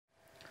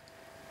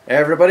Hey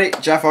everybody,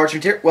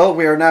 JaffaArchfiend here. Well,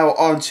 we are now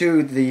on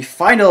to the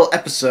final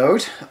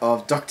episode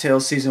of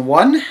Ducktales Season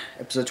 1,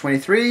 Episode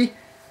 23,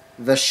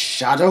 The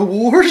Shadow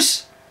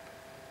Wars?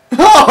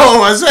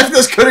 Oh, as if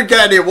this couldn't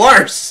get any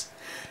worse!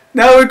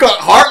 Now we've got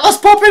Heartless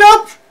popping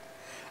up?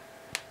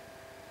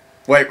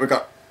 Wait, we've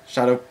got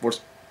Shadow Wars.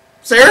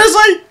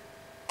 Seriously?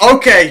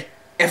 Okay,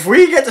 if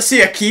we get to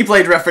see a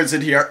Keyblade reference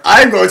in here,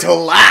 I'm going to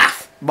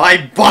laugh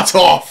my butt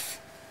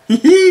off!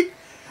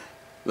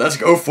 Let's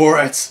go for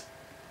it!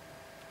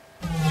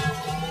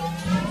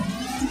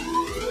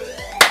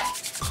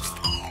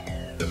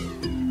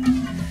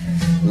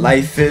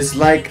 Life is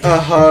like a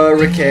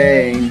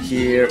hurricane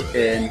here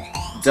in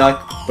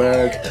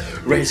Duckburg.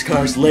 Race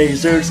cars,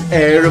 lasers,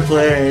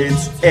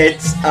 aeroplanes.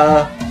 It's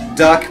a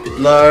duck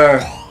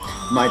blur.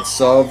 Might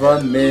solve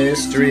a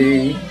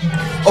mystery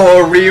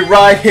or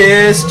rewrite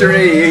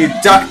history.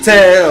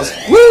 Ducktales,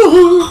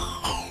 woohoo!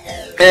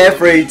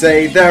 Every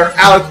day they're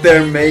out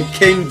there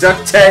making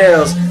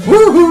Ducktales,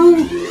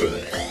 woohoo!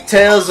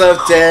 Tales of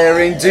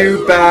daring,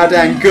 do bad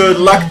and good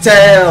luck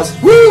tales,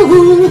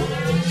 woohoo!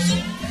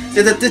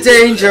 The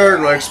danger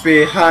lurks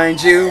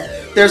behind you.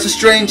 There's a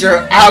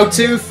stranger out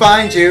to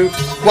find you.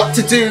 What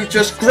to do?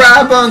 Just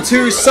grab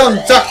onto some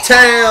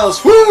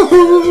Ducktales.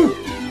 Woohoo!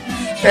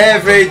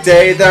 Every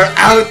day they're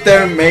out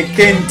there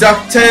making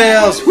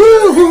Ducktales.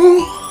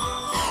 Woohoo!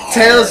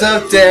 Tales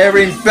of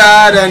daring,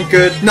 bad and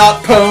good.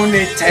 Not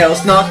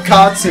ponytails, not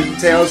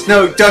cottontails.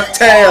 No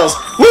Ducktales.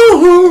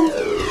 Woohoo!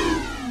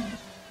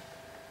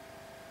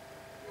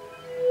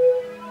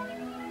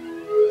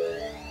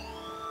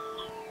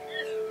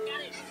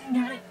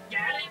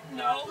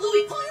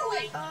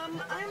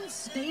 I'm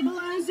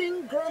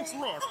stabilizing Grunt's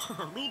lift.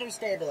 Leader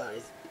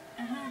stabilize.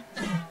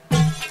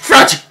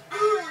 Front!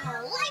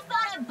 Life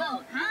on a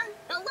boat, huh?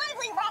 The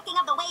lively rocking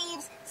of the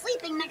waves,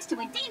 sleeping next to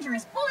a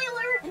dangerous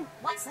boiler.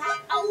 What's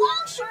that? A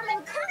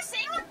longshoreman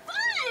cursing?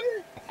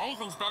 Fun!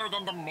 Anything's better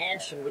than the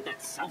mansion with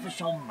that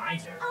selfish old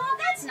miser. Oh,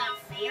 that's not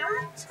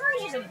fair.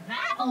 Scrooge isn't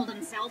that old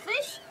and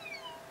selfish.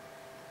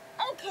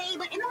 Okay,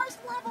 but in the most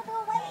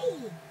lovable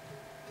way.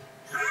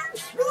 Come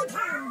sweet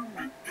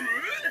home.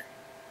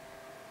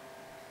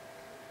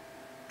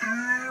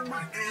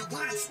 I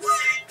got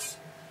snacks.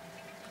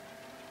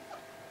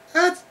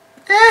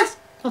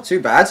 Not too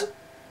bad.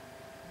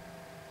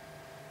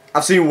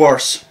 I've seen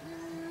worse.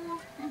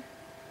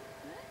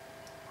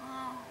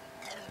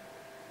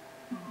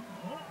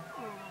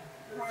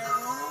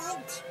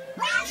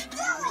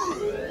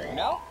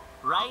 Nope,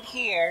 right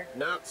here.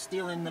 Not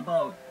stealing the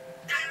boat.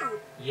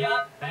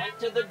 Yep, back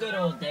to the good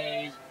old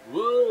days.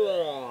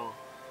 Woo!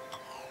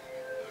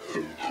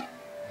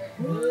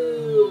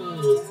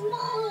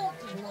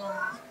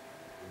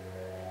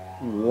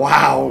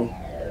 Wow.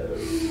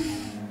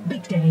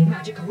 Big day,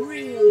 magical,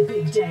 real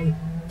big day.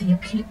 The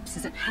eclipse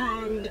is at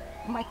hand.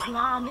 My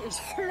plan is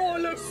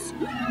flawless.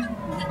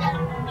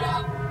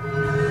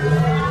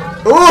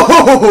 Oh!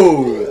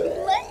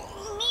 Let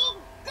me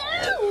go!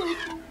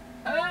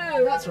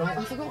 Oh, that's right.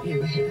 I forgot you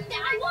were here.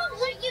 I won't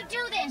let you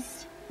do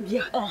this!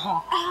 Yeah.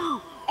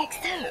 Oh,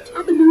 except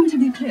at the moment of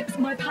the eclipse,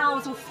 my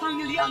powers will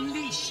finally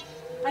unleash,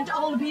 and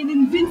I'll be an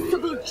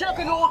invincible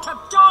juggernaut of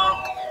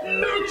dark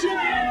magic.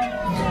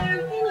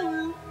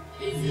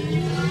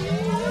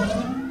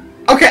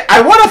 Okay,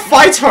 I want to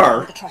fight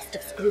her! The trust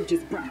of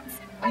Scrooge's brats.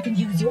 I can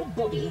use your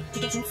body to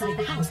get inside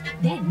the house.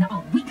 Then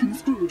I'll weaken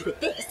Scrooge with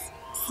this.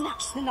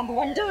 Snatch the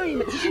 #1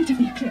 dime at the height of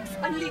the eclipse.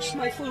 Unleash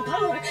my full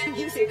power and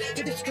use it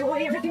to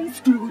destroy everything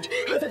Scrooge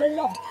has ever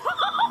loved.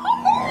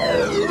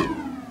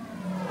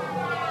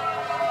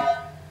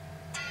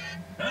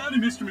 Howdy,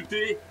 Mr.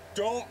 McD.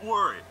 Don't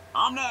worry.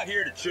 I'm not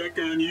here to check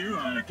on you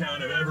on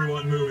account of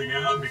everyone moving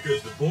out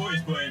because the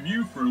boys blame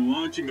you for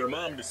launching their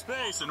mom into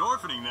space and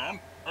orphaning them.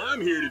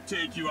 I'm here to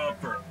take you out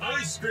for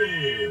ice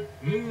cream.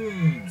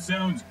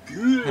 Sounds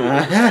good.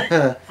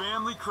 Right?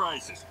 Family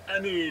crisis. I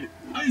mean,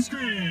 ice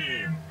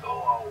cream.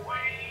 Go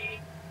away.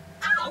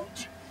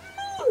 Out!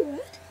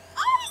 Moved?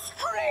 Ice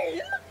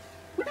cream?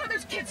 Without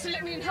those kids to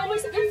let me in, how am I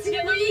supposed to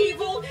get my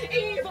evil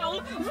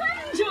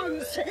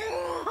vengeance?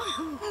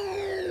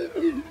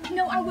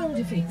 No, I will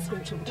defeat the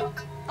spiritual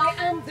duck. I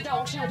am the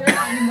dark shadow.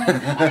 I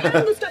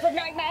am the stuff of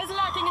nightmares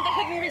lurking in the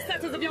hidden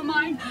recesses of your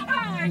mind.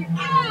 I am!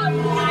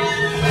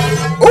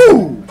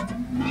 Ooh!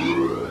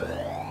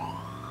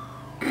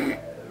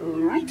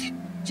 Right.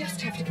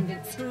 Just have to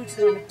convince Scrooge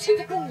that I'm a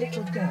typical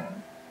little girl.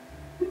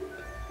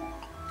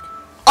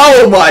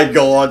 Oh my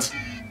god!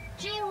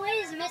 Gee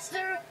whiz,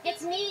 mister.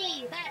 It's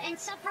me, that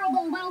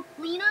insufferable whelp,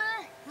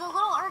 Lena. The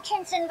little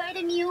urchins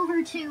invited me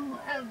over to,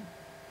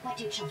 what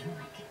do children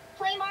like?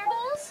 Play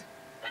marbles?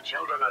 The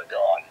children are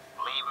gone.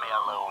 Leave me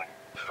alone.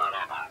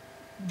 Forever.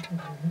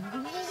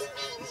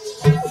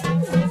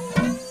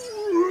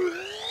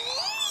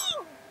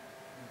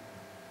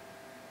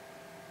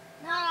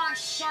 Aw,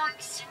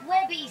 shucks.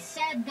 Webby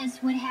said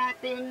this would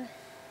happen.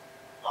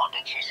 What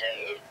did she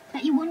say?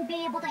 That you wouldn't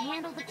be able to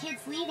handle the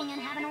kids leaving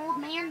and have an old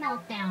man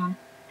meltdown.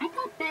 I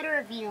thought better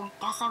of you.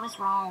 Guess I was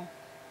wrong.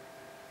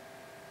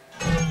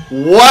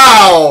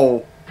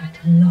 Wow! At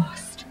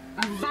last.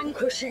 A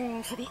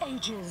vanquishing for the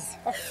ages.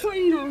 A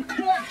final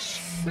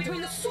clash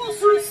between the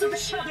sorceress of the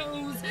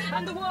shadows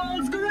and the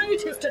world's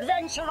greatest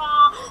adventurer,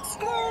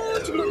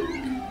 Scrooge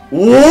McDuck.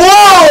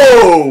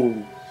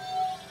 Whoa!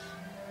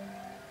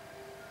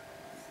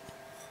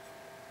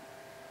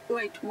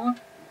 Wait, what?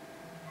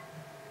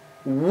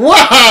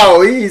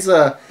 Wow! He's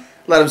let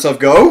himself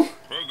go.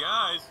 Hey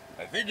guys,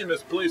 I think you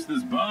misplaced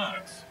this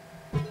box.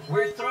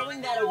 We're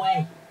throwing that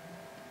away.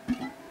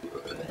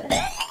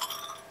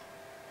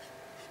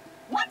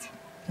 What?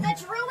 The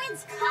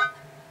Druid's Cup?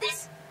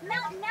 This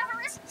Mount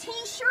Everest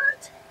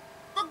t-shirt?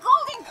 The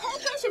golden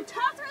coalfish of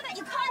Tathra that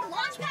you caught a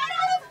launchpad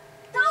out of?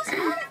 Those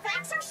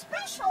artifacts are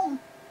special.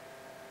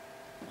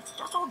 It's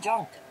just all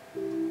junk.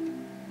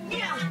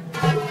 Yeah.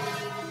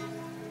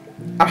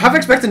 I'm half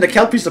expecting the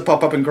Kelpies to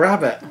pop up and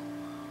grab it.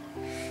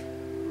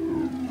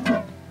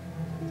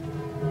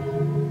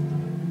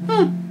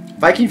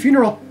 Viking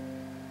funeral.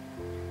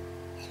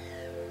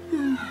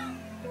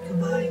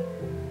 Goodbye.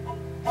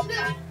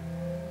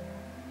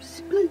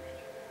 Splendid.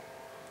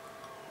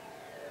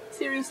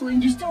 Seriously?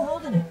 You're still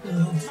holding it.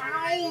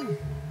 Fine.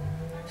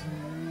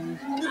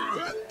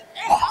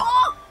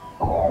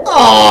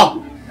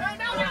 Oh!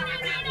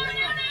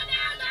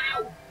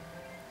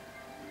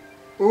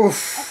 I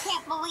Oof.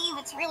 can't believe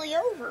it's really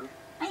over.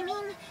 I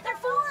mean, they're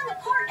falling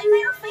apart and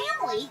they're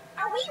family.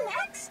 Are we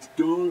next?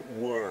 Don't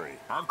worry.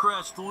 I've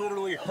crashed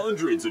literally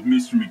hundreds of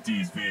Mr.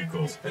 McD's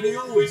vehicles, and he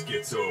always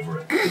gets over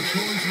it. Which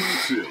one's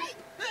not too?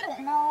 I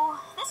don't know.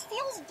 This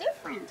feels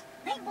different.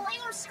 They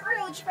blame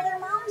Scrooge for their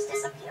mom's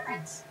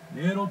disappearance.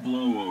 It'll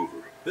blow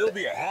over. They'll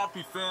be a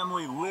happy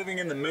family living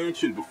in the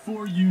mansion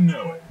before you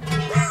know it.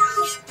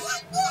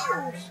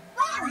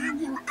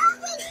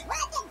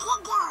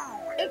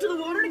 Into the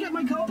water to get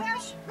my coal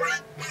patch?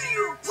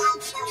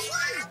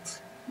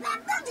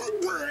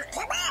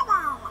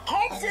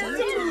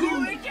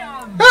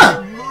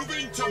 Huh.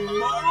 Moving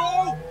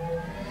tomorrow?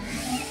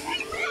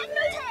 The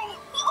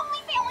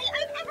only family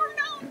I've ever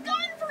known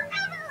gone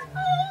forever. Oh,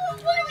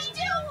 what do we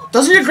do?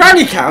 Doesn't your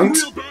granny count?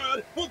 Real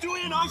bad. Will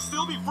Julie and I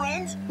still be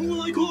friends? Who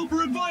will I call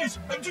for advice?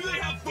 And do they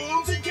have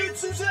phones and kids,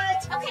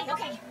 Suzette?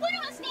 Okay. One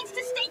of us needs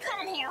to stay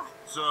calm here.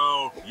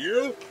 So,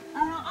 you?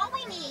 All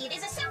we need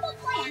is a simple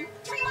plan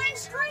to remind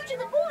Scrooge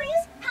and the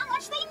boys how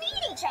much they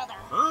need each other.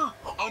 Huh?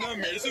 An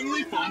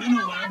amazingly fun and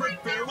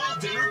elaborate farewell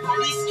dinner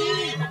party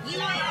scheme!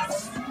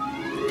 Yes!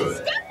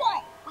 Step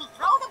 1. We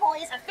throw the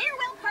boys a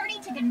farewell party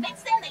to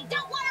convince them they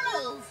don't want to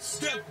move.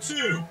 Step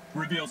 2.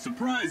 Reveal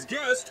surprise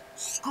guest,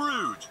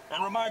 Scrooge,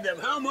 and remind them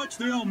how much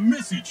they all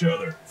miss each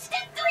other.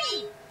 Step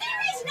 3.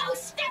 There is no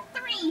step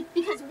 3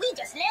 because we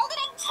just nailed it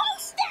in 2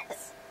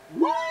 steps.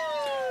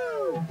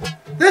 Woo!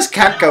 This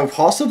can't go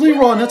possibly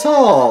wrong at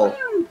all.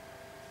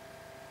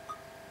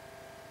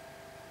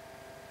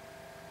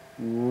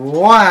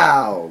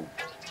 Wow.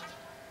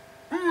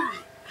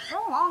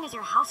 How long has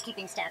your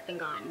housekeeping staff been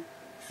gone?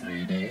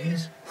 3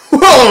 days.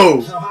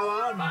 Whoa! So how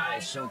are my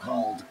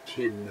so-called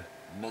kin?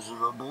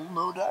 Miserable,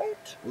 no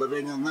doubt.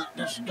 Living in that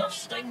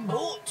disgusting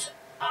boat.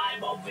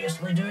 I'm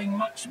obviously doing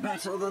much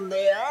better than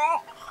they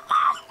are.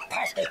 Ah,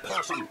 pesky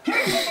person.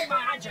 Here's something my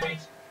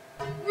handshakes.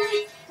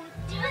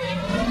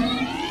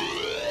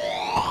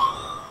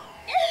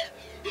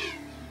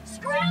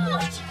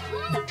 Scrooge!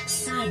 That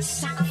sad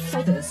sack of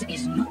feathers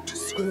is not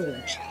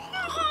Scrooge.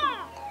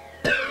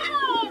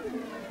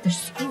 The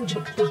Scrooge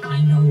McDuck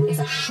I know is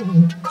a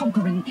shrewd,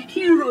 conquering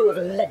hero of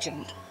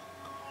legend.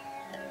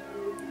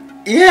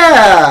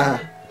 Yeah!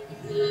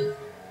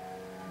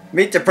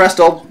 Meet the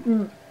presto.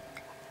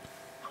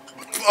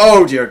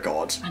 Oh dear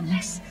God.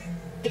 Unless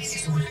this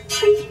is all a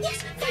trick.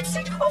 Yes, that's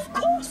it, of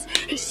course.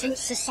 He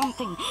senses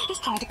something. He's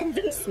trying to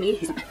convince me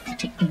he's a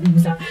pathetic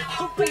loser,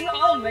 hoping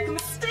I'll make a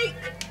mistake.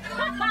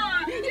 Ha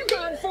ha! You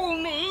can't fool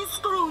me,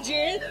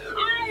 Scroogey.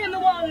 I am the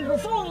one who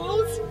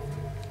fools.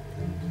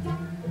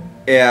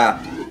 Yeah.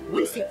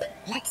 One flip,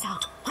 lights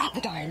out, grab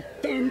the dial.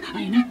 Then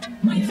I enact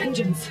my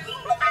vengeance.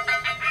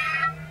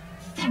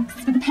 Thanks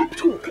for the pep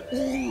talk,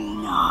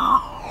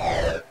 Lena.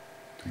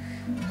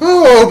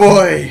 Oh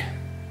boy.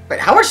 Wait,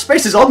 how much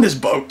space is on this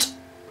boat?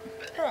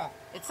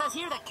 It says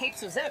here that Cape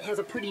Suzette has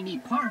a pretty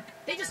neat park.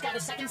 They just got a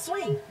second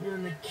swing.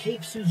 And the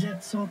Cape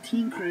Suzette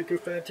Saltine Cracker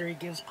Factory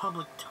gives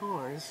public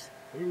tours.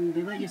 And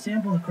they let you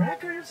sample the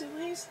crackers, at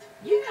least?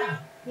 Yeah.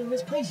 Well,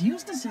 this place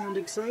used to sound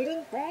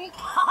exciting, right?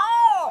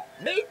 Ha-ha!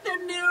 Meet the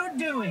new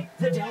Dewey,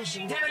 the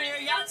dashing debonair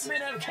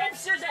yachtsman of Cape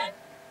Suzette.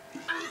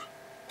 Ah,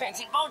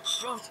 fancy boat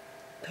shoes.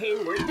 Pay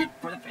worth it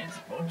for the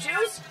fancy boat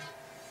shoes?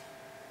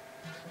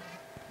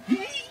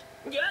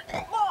 Yeah.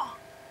 Oh.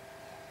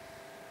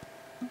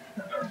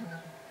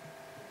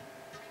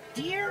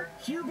 Dear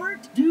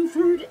Hubert,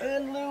 Duford,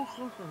 and Lou,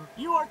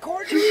 you are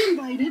cordially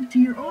invited to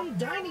your own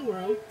dining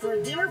room for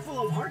a dinner full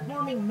of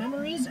heartwarming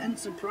memories and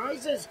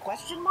surprises,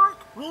 question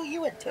mark? Will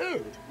you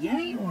attend?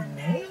 Yay or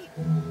nay?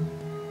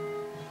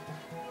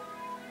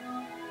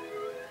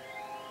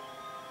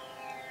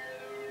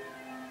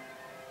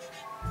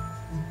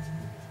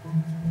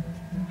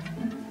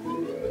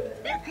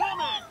 They're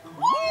coming!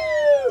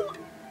 Woo!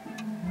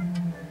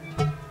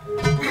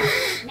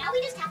 Now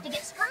we just have to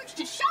get Scrooge to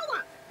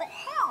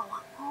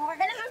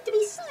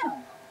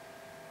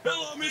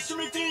Mr.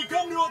 McD,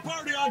 come to a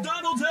party on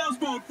Donald's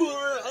houseboat for,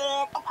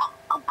 a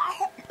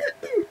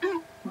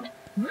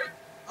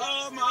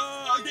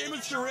game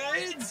of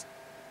charades?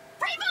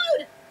 Free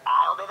food!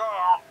 I'll be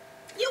there.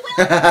 You will!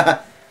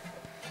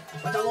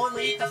 But I'll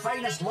only eat the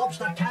finest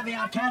lobster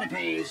caviar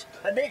canapes.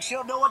 And make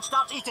sure no one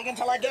starts eating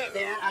until I get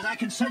there, as I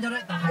consider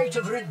it the height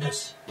of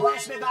rudeness.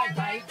 Bless me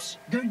bagpipes.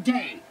 Good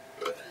day.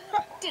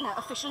 Dinner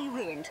officially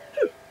ruined.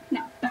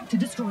 Now, back to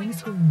destroying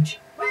Scrooge.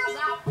 Where's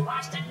that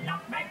blasted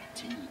nutmeg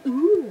tea?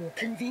 Ooh,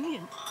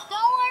 convenient.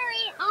 Don't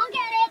worry, I'll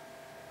get it.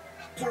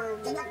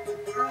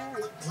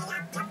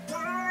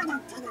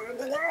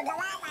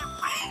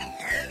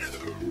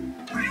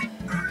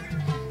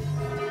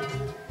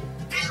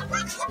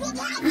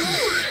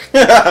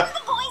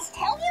 The boys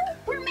tell you?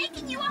 We're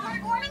making you a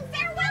heartwarming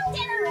farewell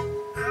dinner.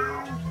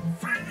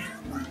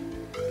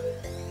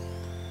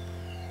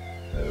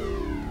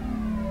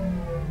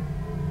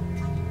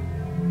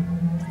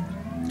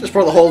 Just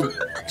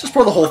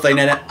pour the whole thing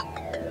in it.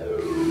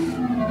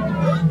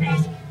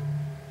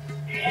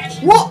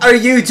 What are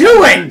you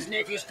doing?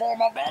 Nephew's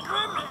former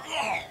bedroom.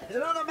 It's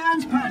another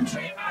man's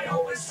pantry, I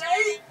always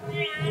say.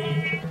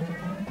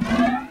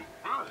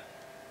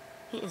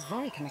 He is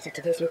very committed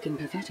to this looking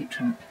pathetic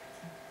trap.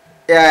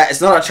 Yeah, it's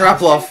not a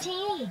trap, love.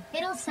 Tea,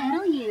 it'll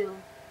settle you.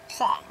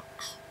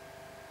 Thanks.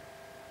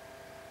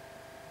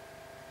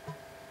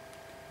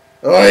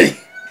 Oi!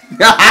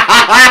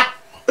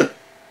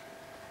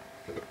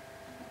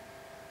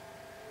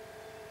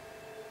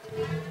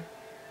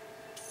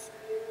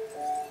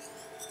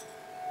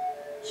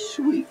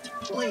 Sweet,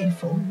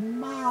 playful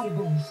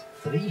marbles.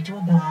 3 to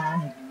a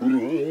bag.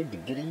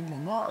 Red, green,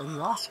 and that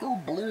Roscoe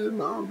blue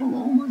marble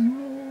always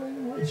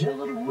rolling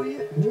whichever way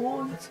it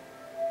wants.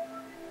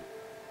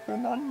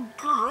 An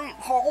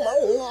ungrateful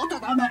load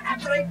of them at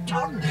every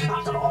turn.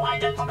 After all I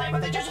did for them,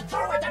 and they just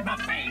threw it in my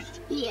face.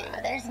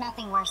 Yeah, there's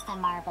nothing worse than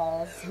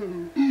marbles.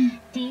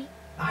 Tea?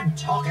 I'm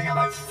talking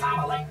about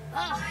family.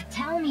 Ugh,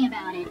 tell me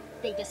about it.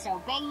 They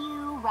disobey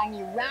you, run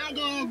you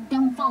ragged,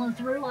 don't follow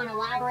through on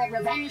elaborate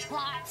revenge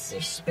plots.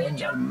 They spend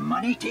your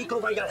money, take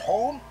over your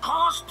home,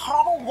 cause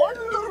trouble,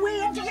 wander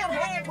way into your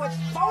head with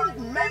fond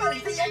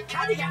memories that you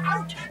can't get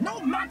out, no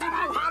matter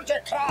how hard you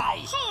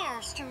try.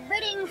 Cheers to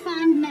ridding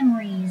fond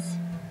memories.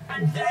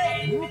 And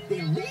then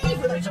they leave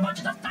without so much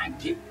as a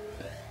thank you.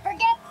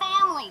 Forget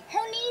family. Who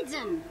needs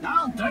them?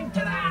 I'll drink to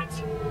that.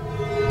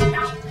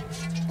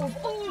 Of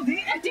all the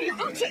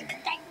idiotic...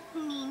 I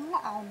mean,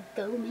 I'll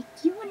go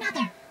make you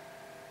another.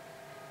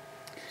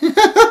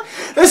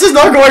 This is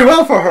not going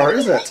well for her,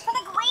 is it? For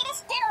the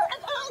greatest dinner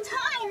of all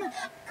time.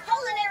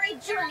 Culinary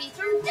journey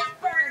through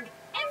Duckburg.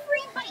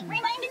 Every bite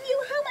reminding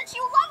you how much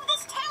you love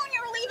this town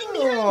you're leaving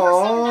behind for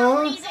some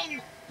no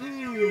reason.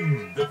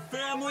 The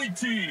family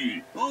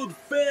tea. Old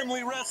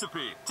family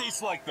recipe.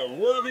 Tastes like the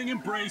loving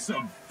embrace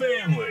of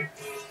family.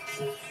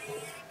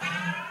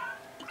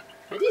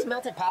 Are these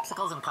melted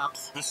popsicles in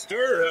cups? The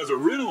stir has a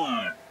riddle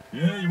on it.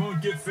 Yeah, you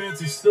won't get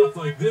fancy stuff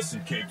like this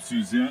in Cape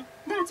Suzette.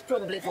 That's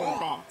probably for the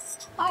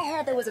best. I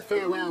heard there was a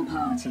farewell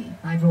party.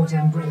 I brought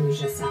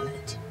ambrosia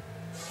salad.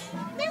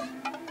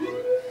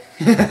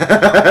 It's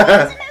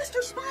a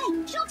master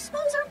spy. She'll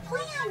expose our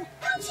plan.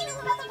 How'd she know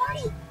about the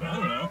party? I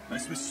don't know. I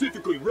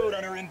specifically wrote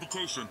on her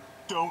invitation,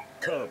 don't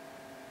come.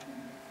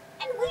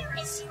 And where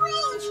is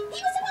Scrooge?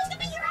 He was supposed to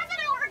be here half an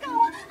hour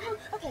ago.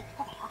 Okay.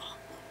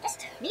 Just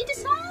need to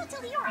stall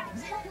till he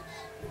arrives.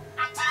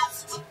 A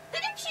toast! The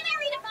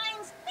dictionary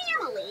defines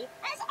family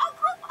as a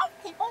group of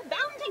people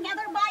bound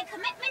together by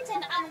commitment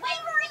and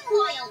unwavering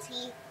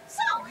loyalty.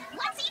 So,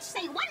 let's each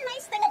say one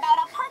nice thing about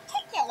a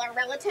particular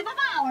relative of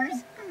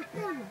ours.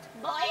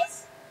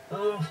 Boys?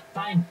 Oh,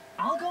 fine.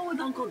 I'll go with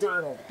Uncle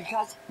Donald,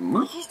 because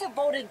he's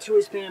devoted to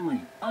his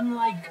family,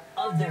 unlike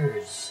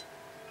others.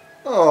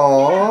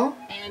 Aww.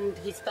 And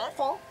he's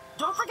thoughtful.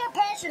 Don't forget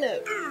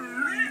passionate.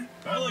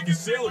 I like his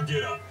sailor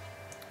get-up.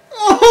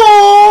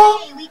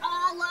 Oh. Hey, we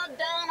all love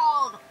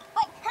Donald.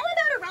 But how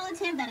about a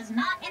relative that is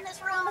not in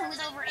this room who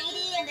is over 80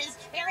 and is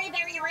very,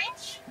 very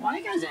rich? Why are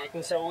you guys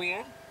acting so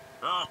weird?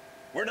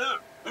 We're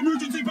not.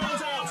 Emergency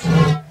bounce house.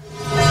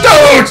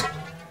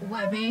 Dude!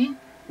 Webby?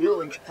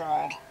 You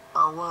pad.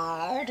 A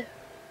word?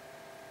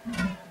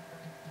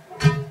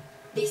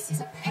 This is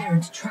a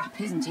parent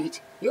trap, isn't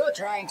it? You're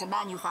trying to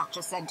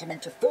manufacture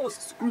sentiment to force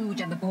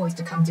Scrooge and the boys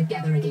to come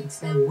together against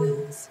their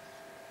wills.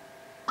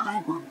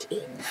 I want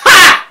in.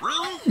 Ha!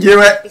 Really?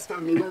 Knew it. This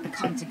family won't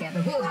come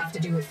together. We'll have to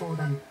do it for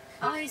them.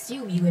 I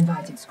assume you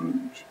invited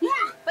Scrooge. Yeah,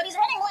 but he's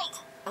running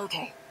late.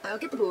 Okay, I'll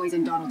get the boys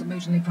and Donald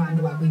emotionally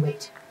primed while we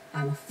wait.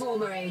 I'm a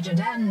former agent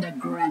and a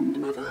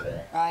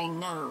grandmother. I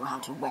know how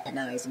to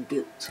weaponize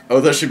guilt.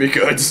 Oh, this should be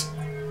good.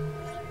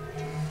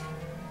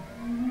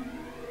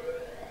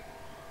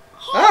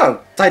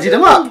 Oh, tidied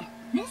him up.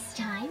 This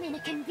time in a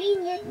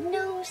convenient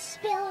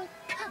no-spill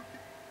cup.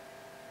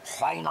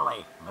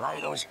 Finally,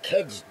 without those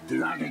kids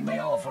dragging me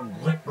off on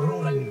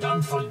rip-roaring,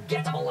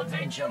 unforgettable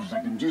adventures,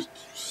 I can just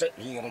sit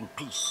here in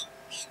peace,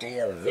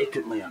 stare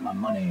vacantly at my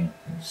money,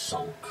 and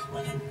sulk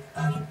like an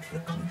errant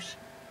recluse.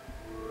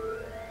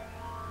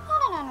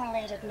 On an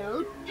unrelated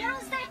note,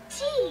 how's that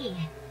tea?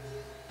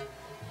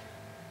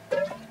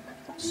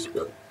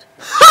 spilt.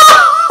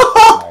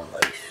 My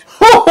life.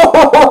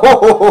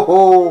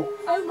 Oh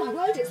my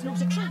word, it's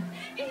not a trap.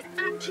 He's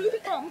actually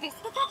become this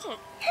pathetic.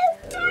 How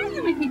dare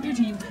you make me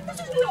pity you? This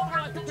is not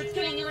how I've been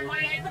killing you in my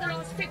head for the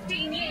last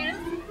 15 years.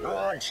 Go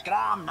on,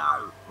 scram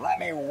now. Let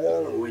me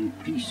wallow in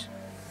peace.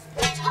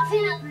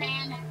 Toughen up,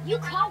 man. You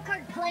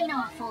conquered Plain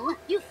Awful.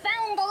 You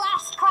found the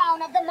lost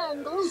crown of the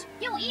Mongols.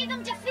 You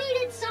even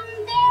defeated some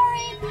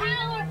very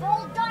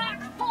powerful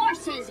dark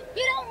forces.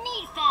 You don't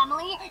need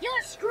family.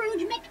 You're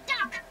Scrooge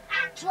McDuck.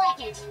 Act like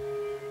it.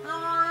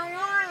 I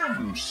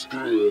am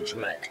Scrooge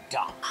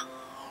McDuck.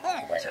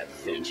 I was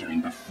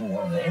adventuring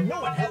before then.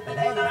 No one helped me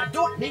then, and I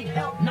don't need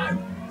help now.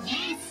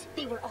 Yes,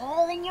 they were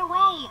all in your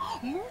way.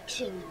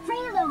 Mooching,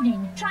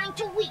 freeloading, trying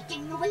to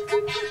weaken you with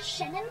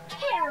compassion and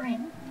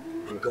caring.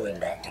 I'm going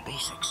back to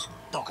basics.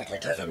 Doggedly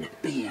driven.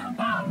 Be a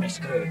balmy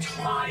Scrooge,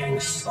 flying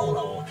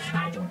solo.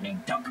 I don't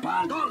need duck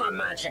band or the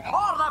mansion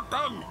or the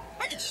bin.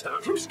 I can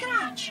start from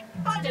scratch.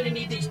 I didn't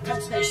need these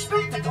pince-nez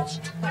spectacles.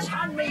 This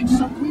handmade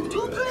silkweave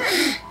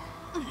toupee.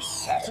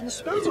 Certain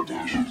spells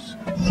dashes.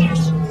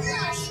 Yes,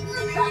 yes,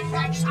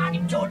 perfect. I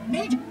don't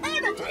need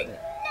anything.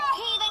 Not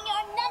even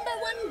your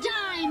 #1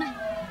 dime.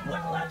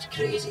 Well, that's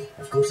crazy.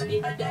 Of course I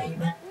need my dime.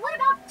 What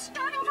about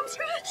starting from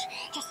scratch?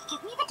 Just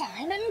give me the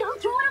dime and I'll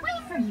throw it away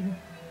for you.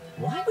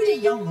 Why would a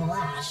young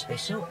lass be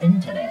so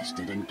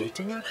interested in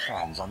getting her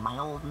hands on my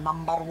old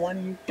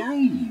 #1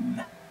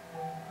 dime?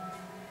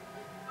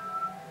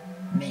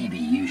 Maybe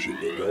you should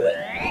be going.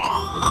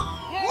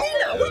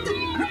 Nina, what the?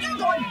 Are you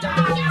going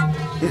down?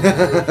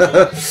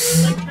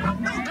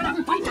 I'm not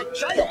gonna fight a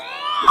child.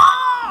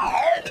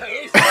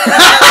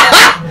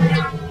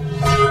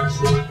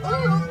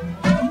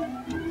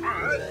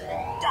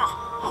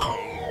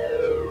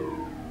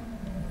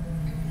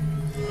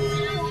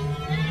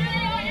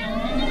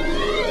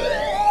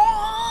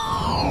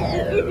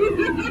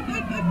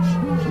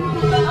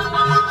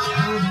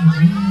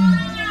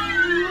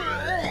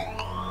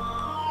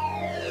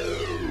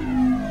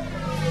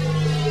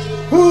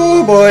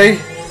 Oh boy.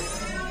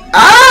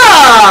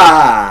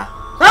 Ah!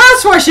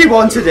 That's why she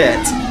wanted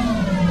it.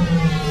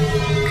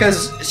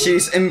 Because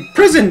she's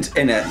imprisoned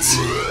in it.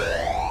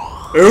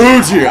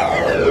 Oh dear.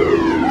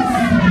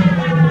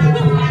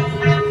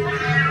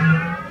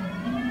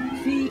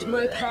 Feed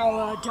my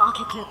power, dark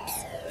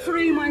eclipse.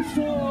 Free my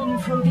form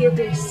from the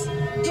abyss.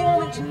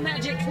 Dormant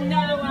magic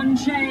now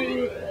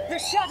unchained. The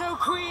Shadow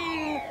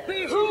Queen,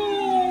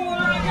 behold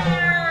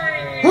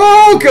again!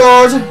 Oh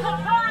god!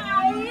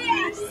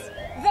 Yes!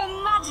 The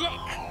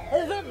magic!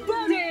 The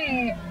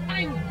body!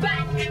 I'm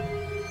back!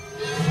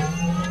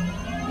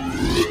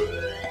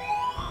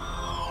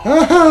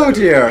 Oh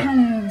dear.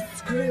 Hello,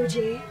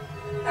 Scroogey.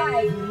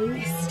 I've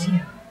missed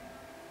you.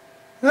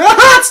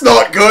 That's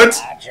not good.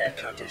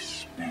 Magic or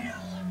dispel.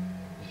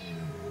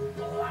 You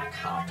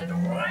black-hearted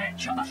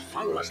wretch of the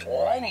foulest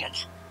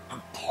lineage.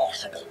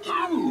 Impossible.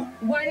 How?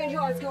 Why don't you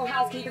ask your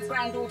housekeeper's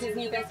granddaughter's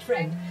new best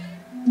friend?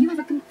 You have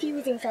a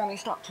confusing family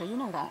structure, you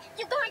know that.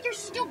 You got your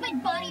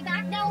stupid body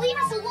back, now leave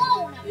us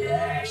alone!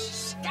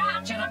 Yes,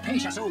 scotch and a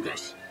piece of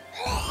August.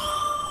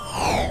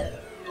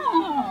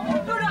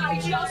 Oh, but I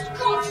just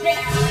got here!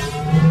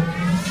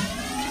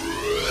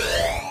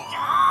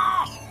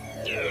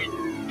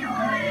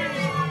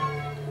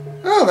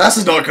 Oh, this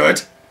is not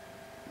good.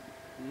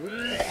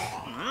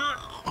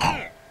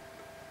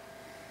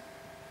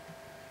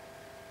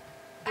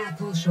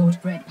 Apple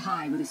shortbread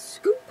pie with a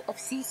scoop of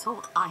sea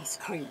salt ice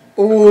cream.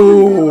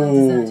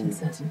 Ooh. In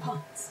certain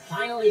parts.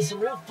 Finally, some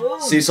real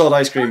food. Sea salt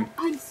ice cream.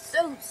 I'm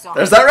so sorry.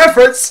 There's that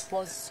reference.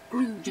 Was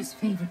Scrooge's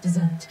favourite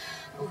dessert.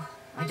 Oh,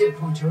 I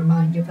don't want to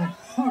remind you of that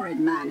horrid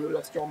man who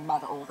lost your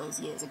mother all those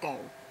years ago.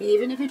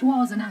 Even if it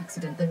was an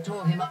accident that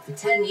tore him up for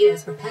 10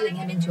 years, propelling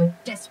him into a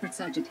desperate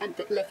search attempt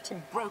that left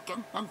him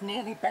broken and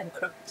nearly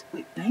bankrupt.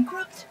 Wait,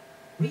 bankrupt?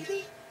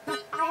 Really?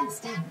 But I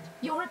understand.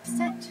 You're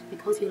upset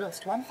because you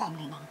lost one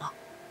family member,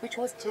 which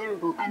was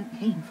terrible and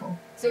painful.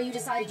 So you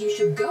decided you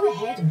should go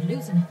ahead and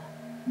lose another.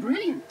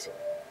 Brilliant.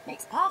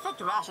 Makes perfect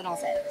rational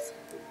sense.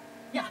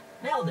 Yeah,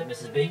 nailed it,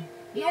 Mrs. B.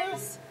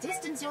 Yes,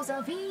 distance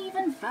yourself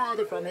even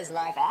further from his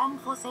life and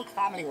forsake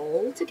family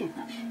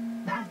altogether.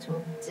 That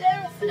will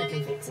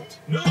definitely fix it.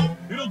 No,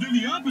 it'll do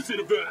the opposite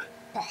of that.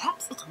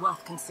 Perhaps it's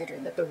worth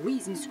considering that the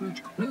reason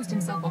Scrooge closed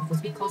himself off was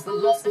because the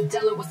loss of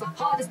Della was the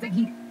hardest thing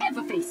he'd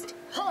ever faced.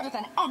 Harder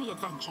than any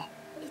adventure.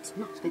 It's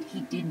not that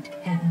he didn't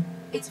care.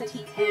 It's that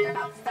he cared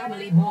about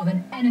family more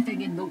than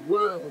anything in the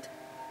world.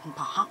 And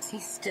perhaps he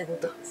still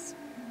does.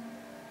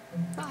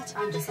 But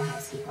I'm just a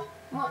housekeeper.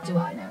 What do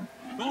I know?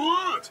 A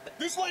lot!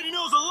 This lady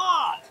knows a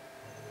lot!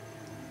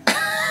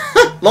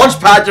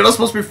 Launchpad, you're not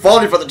supposed to be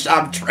falling for the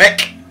damn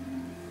trick.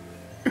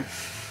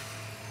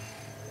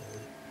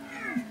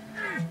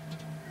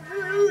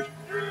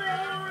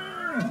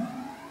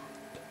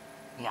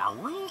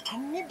 You wee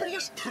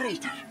carnivorous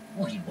traitor.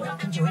 We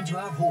welcomed you into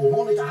our home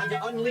only to have you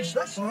unleash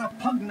this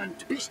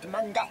repugnant beast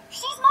monger.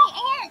 She's my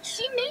aunt!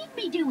 She made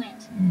me do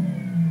it!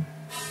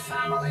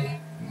 Family.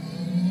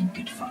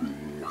 Good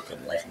fun.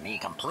 Nothing left me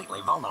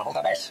completely vulnerable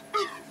to this.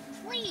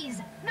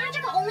 Please!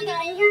 Magica only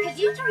got in here because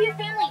you threw your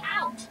family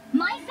out! don't.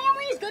 My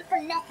family is good for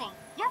nothing.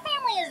 Your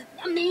family is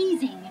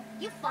amazing.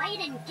 You fight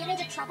and get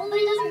into trouble, but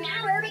it doesn't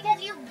matter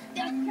because you,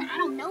 I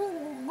don't know,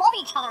 love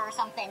each other or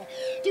something.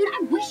 Dude,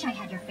 I wish I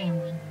had your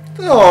family.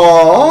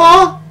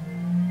 Aww.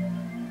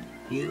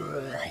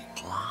 You're right,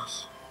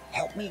 class.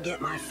 Help me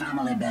get my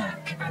family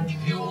back, and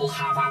you'll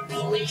have a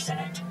place in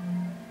it.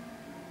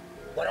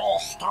 We're all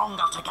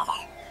stronger together.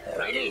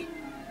 Ready?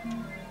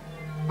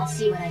 I'll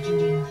see what I can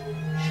do.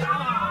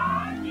 Come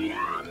on, you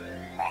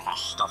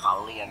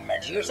Mephistopheles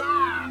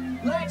Medusa!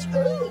 Let's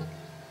go!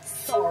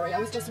 Sorry, I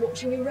was just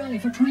watching you rally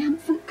for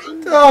triumphant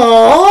comeback.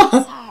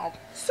 Aww. Sad.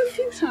 So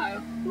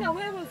futile. Now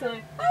where was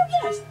I? Oh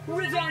yes,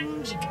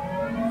 revenge. No,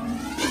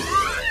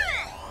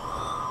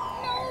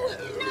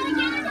 not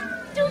again.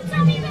 Don't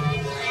tell me that.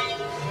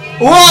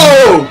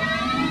 Whoa!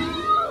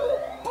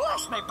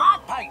 Bless me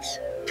bagpipes!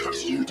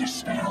 Curse you to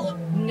spell.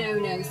 No,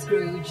 no,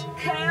 Scrooge.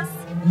 Curse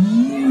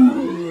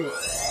You!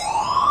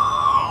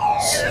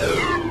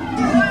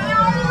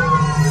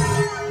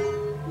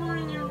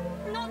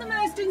 Not the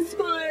most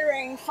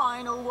inspiring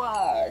final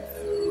words.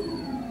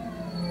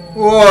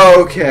 Whoa,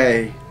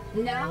 okay.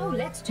 Now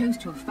let's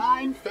toast to a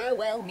fine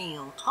farewell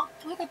meal,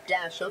 topped with a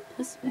dash of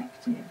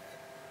perspective.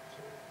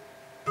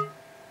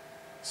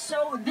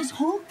 So, this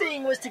whole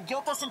thing was to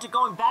guilt us into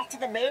going back to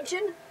the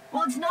mansion?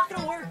 Well, it's not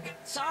gonna work.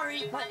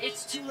 Sorry, but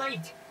it's too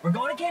late. We're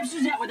going to Camp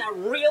Suzette with our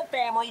real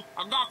family,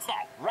 and that's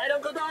that. Right,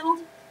 Uncle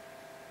Donald?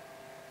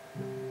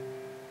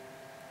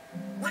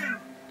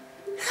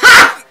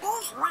 Ha!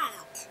 That's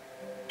right.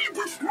 And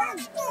the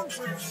Scrooge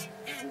Ninjas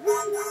and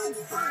one old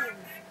farm.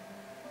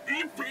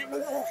 And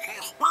family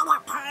has been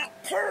apart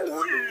too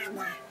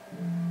long.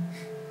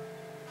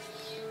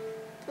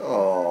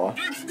 Aww.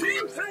 It's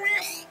time for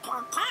us to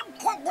come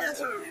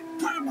together.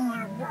 Come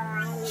on,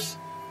 boys.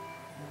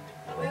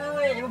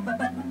 Wait, but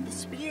the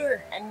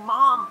spear and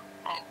Mom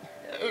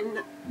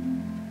and...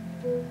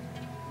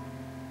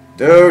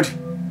 Dude.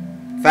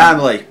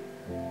 Family.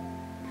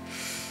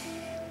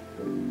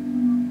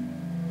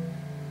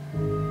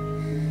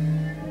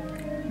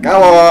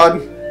 Come on.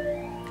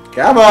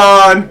 Come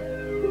on.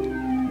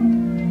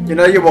 You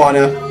know you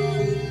wanna.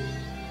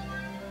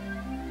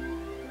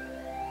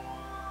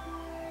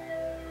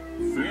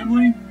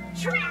 Family?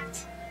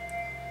 Trapped.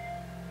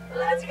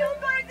 Let's go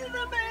back to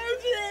the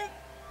mansion!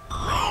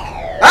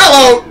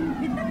 Hello!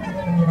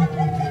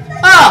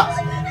 Ah!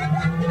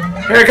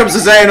 Here comes the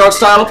Xehanort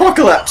style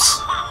apocalypse.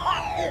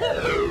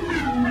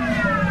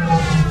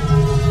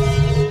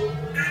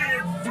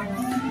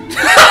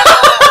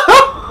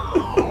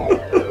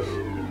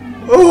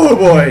 Oh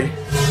boy.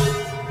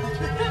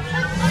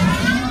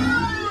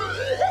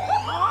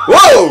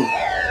 Whoa!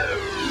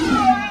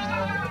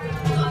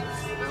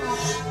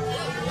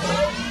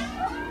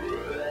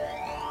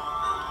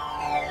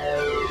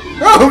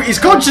 Oh, he's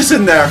conscious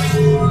in there.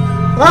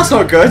 That's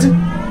not good.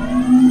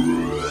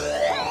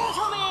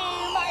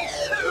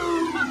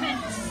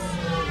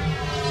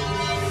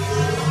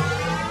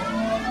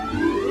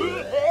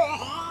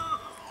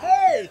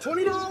 Hey,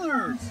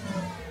 $20!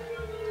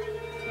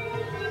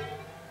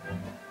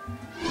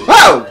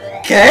 Oh,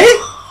 okay.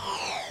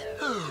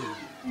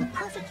 The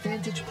perfect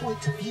vantage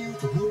point to view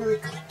the lunar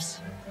eclipse.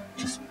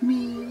 Just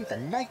me, the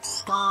night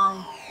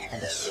sky,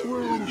 and a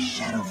swirling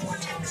shadow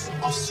vortex.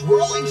 A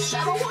swirling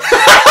shadow vortex?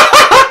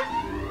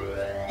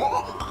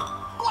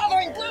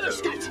 Blathering glitter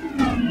skit!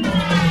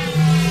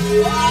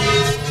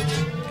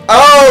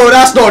 Oh,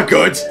 that's not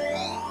good.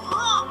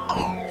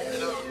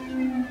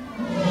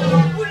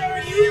 Where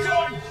are you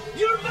going?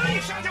 You're my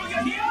shadow, you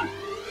hear?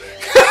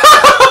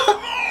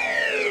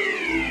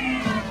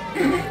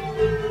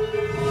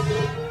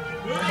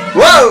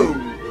 Whoa!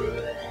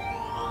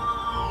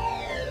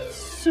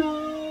 So,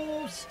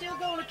 still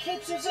going to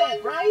Cape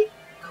Suzette, right?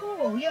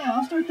 Cool, yeah,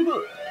 I'll start the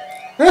boat.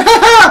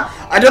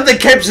 I don't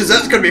think Cape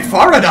Suzette's gonna be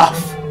far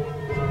enough.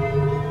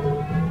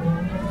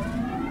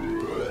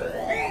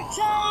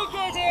 Take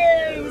it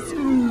in,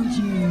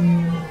 Scroogey!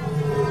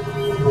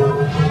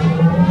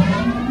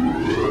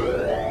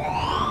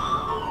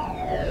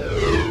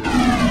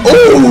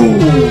 Ooh!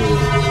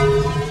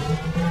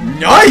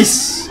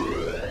 Nice!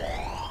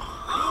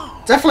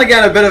 Definitely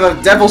getting a bit of a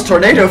Devil's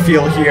Tornado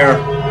feel here.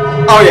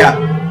 Oh yeah.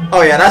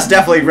 Oh yeah, that's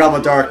definitely Realm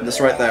of Darkness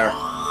right there.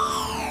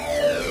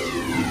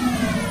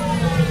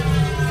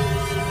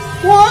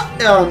 What?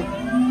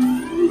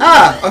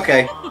 Ah,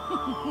 okay.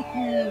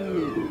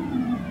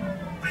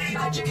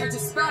 Magica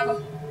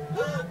Dispel.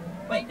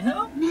 Wait,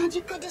 who?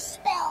 Magica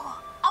Dispel.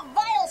 A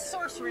vile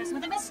sorceress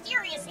with a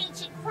mysterious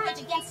ancient grudge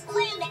against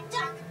Planet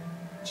Duck.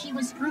 She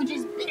was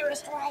Scrooge's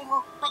bitterest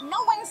rival, but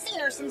no one's seen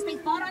her since they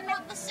fought on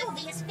Mount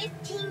Vesuvius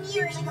 15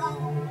 years ago.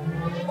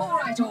 All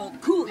right, old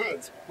cool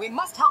heads. We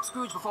must help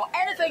Scrooge before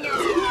anything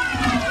else.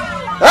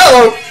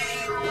 Hello!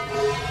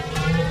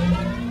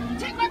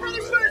 Take my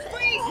brother's first,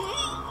 please.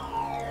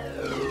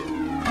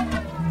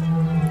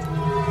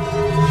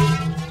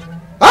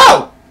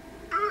 Oh!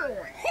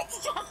 It's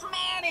just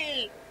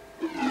Manny.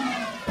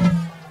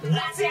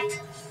 That's it!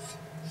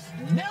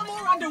 No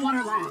more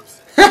underwater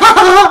labs!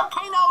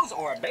 Volcanoes shadows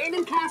or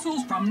abandoned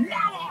castles from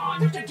now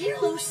on. Dr.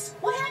 Gearloose,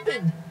 what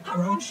happened?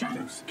 Our own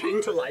shadows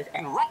came to life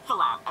and wrecked the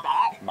lab.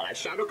 My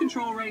shadow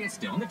control ray is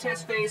still in the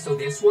test phase, so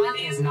this one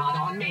is not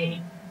on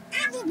me.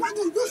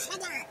 Everybody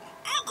listen up.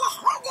 I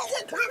just wanted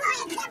to trouble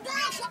and kept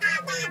laughing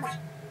at them.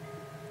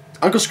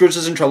 Uncle Scrooge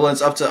is in trouble and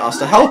it's up to us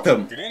to help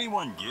him. Did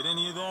anyone get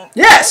any of that?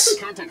 Yes!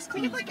 Context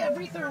clear like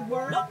every third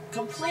word. Nope,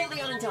 completely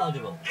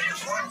unintelligible.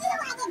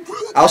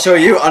 I'll show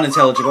you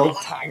unintelligible.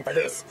 Time for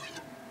this.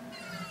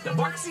 The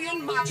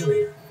Barksian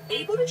modulator,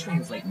 able to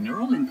translate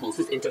neural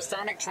impulses into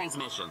sonic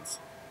transmissions.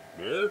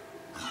 Yeah?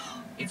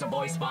 It's a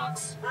voice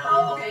box.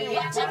 Oh, okay,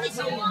 yeah, took me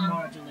so long.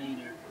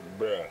 Modulator.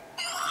 Bruh.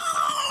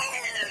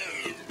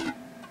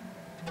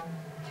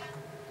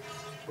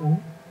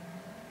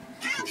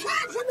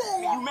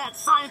 You mad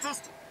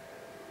scientist?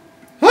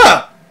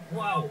 Huh!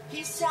 Wow,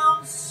 he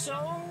sounds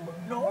so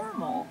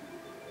normal.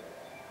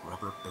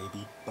 Rubber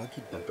baby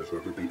buggy bumpers,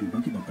 rubber baby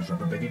buggy bumpers,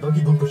 rubber baby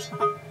buggy bumpers.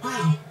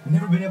 Wow,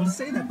 never been able to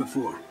say that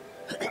before.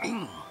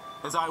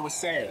 As I was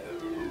saying,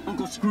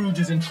 Uncle Scrooge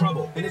is in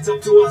trouble, and it's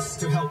up to us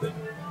to help him.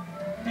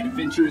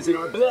 Adventure is in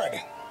our blood.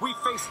 We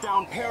face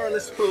down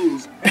perilous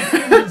foes and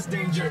endless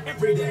danger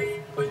every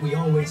day, but we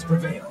always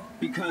prevail.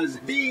 Because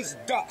these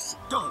ducks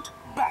don't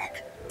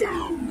back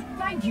down.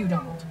 Thank you,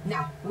 Donald.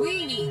 Now,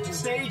 we need to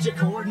Stage a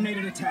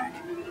coordinated attack.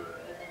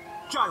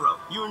 Gyro,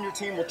 you and your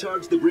team will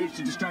charge the bridge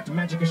to distract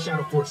Magica's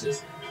shadow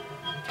forces.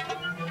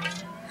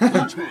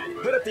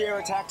 Launchpad, put up the air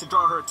attack to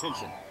draw her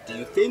attention. Do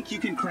you think you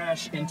can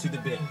crash into the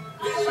bin?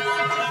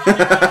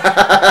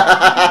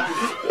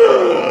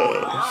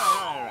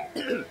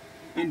 Alright.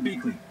 And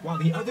Beakley, while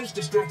the others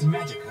distract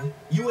Magica,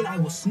 you and I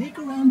will sneak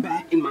around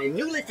back in my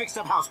newly fixed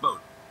up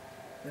houseboat.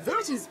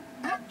 That is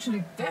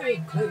actually very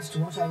close to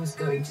what I was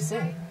going to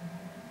say.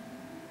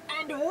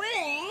 And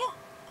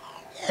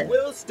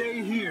We'll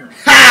stay here,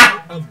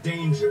 out of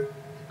danger.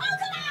 Oh,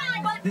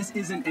 come on! This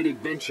isn't an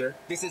adventure.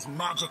 This is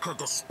Magica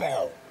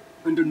Dispel.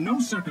 Under no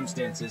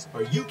circumstances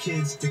are you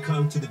kids to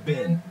come to the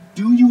bin.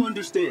 Do you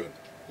understand?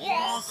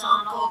 Yes,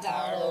 Uncle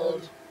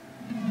Donald.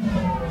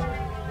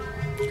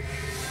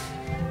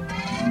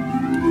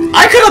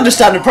 I could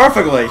understand it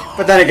perfectly,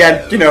 but then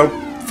again, you know,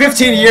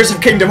 15 years of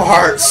Kingdom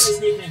Hearts.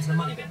 sneaking into the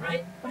money bin,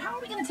 right? But how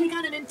are we going to take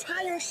on an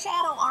entire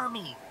shadow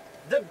army?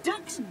 The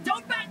ducks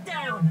don't back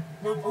down!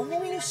 Now, if only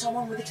we knew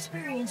someone with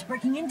experience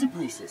breaking into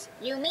places.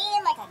 You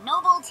mean like a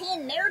noble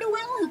teen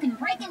ne'er-do-well who can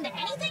break into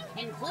anything,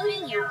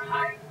 including your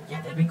heart?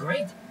 Yeah, that'd be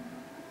great.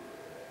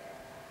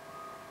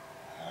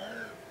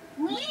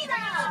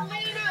 Lena!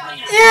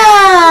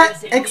 Yeah,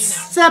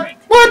 except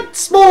one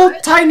small,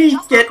 tiny,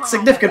 yet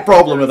significant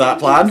problem with that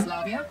plan.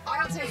 Slavia,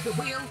 I'll take the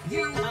wheel.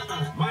 You.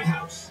 My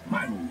house,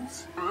 my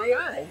rules.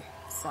 Aye,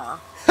 sir.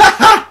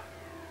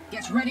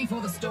 Get ready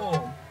for the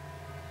storm.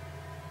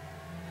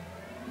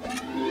 I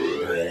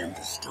am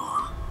the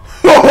storm.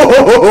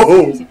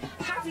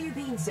 Have you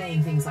been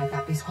saying things like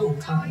that this whole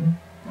time?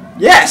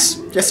 Yes,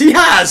 yes he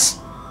has.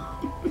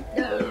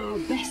 Oh,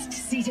 best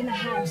seat in the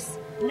house.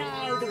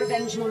 Now the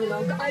revenge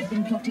monologue I've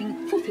been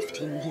plotting for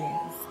 15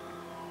 years.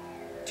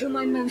 To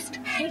my most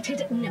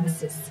hated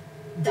nemesis.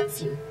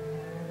 That's you.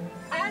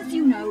 As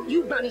you know,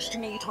 you banished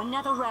me to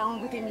another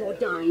realm within your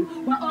dime,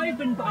 where I've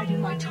been biding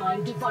my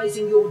time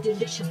devising your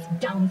delicious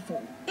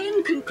downfall.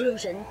 In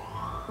conclusion...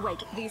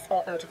 Wait, these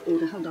are out of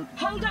order. Hold on.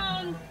 Hold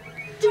on!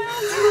 Don't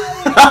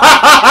worry!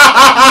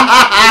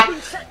 I've been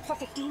trapped for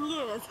 15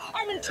 years.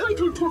 I'm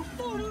entitled to a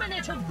full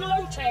minute of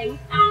gloating.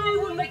 I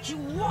will make you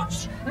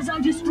watch as I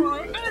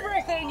destroy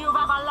everything you've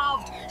ever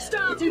loved,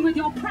 starting with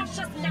your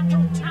precious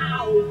little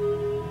town.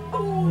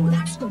 Oh,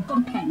 that's good. Got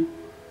a pen.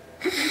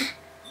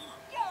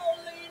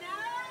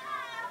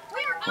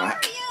 Where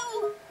are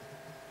you?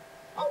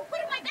 Oh,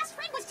 what if my best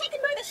friend was taken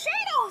by the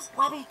shadows?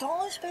 Webby, don't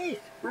lose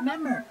faith.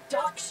 Remember,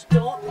 ducks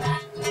don't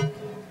back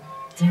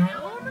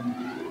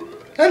down.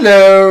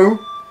 Hello.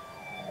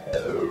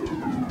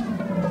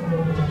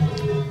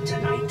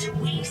 Tonight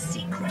we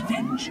seek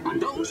revenge on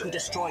those who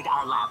destroyed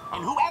our lab,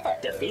 and whoever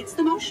defeats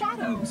the most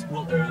shadows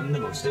will earn the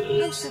most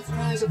elusive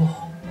prize of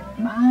all.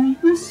 My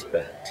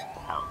respect.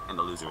 Oh, and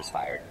the loser is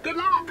fired. Good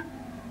luck!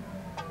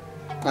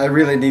 I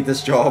really need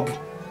this job.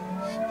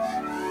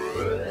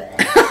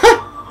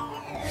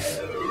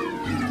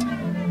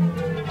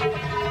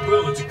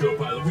 Well, let's go,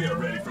 pilot. We are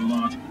ready for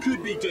launch.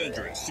 Could be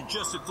dangerous.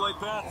 Suggested flight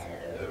path?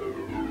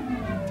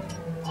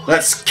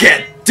 Let's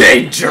get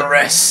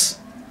dangerous.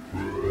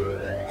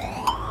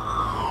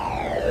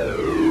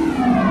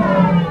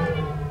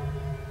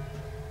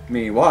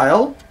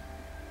 Meanwhile,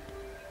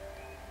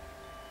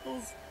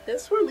 Is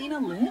this where Lena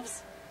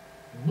lives?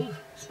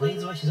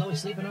 Explains why she's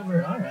always sleeping over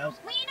at our house.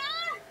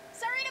 Lena!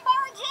 Sorry to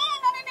barge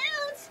in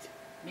unannounced.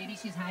 Maybe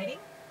she's hiding?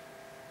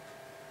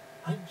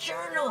 A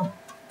journal.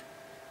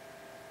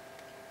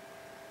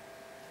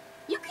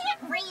 You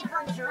can't read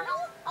her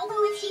journal.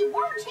 Although if she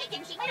were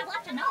taken, she might have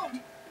left a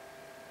note.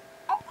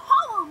 A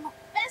poem.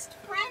 Best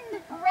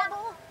friend,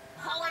 rebel,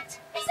 poet.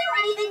 Is there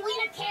anything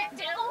Lena can't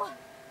do?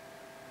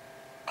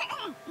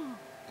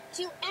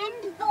 To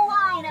end the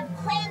line of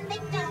Clan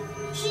Victor,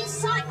 she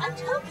sought a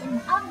token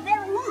of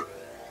their love.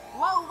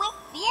 Well, with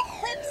the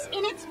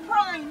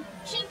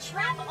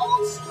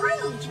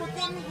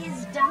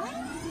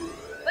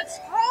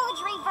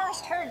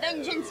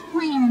vengeance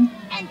plan,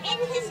 and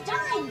in his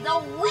dime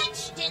the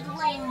witch did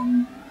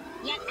land.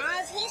 Yet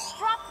as he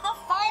struck the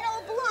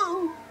final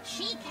blow,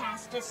 she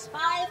cast a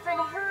spy from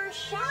her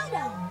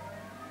shadow.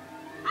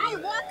 I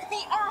walk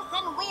the earth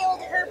and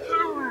wield her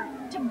power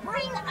to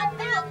bring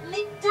about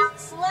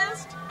McDuck's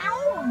last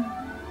hour.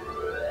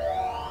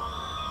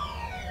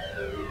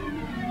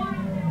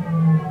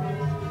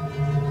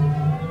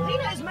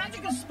 Lena is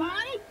Magica's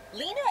spy?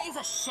 Lena is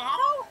a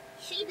shadow?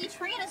 She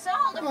betrayed us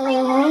all to bring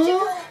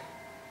Magica.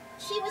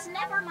 She was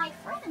never my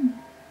friend.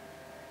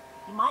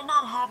 You might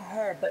not have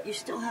her, but you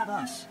still have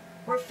us.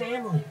 We're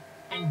family.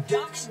 And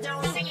ducks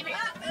don't...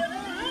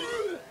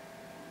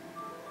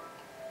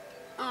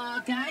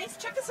 Guys,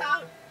 check this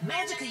out.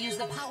 Magica used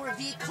the power of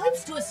the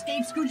eclipse to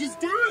escape Scrooge's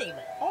dime.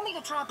 Only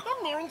to trap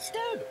him there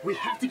instead. We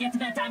have to get to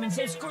that dime and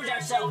save Scrooge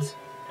ourselves.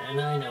 And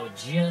I know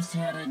just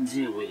how to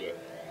do it.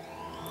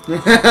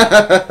 Is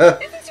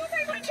this your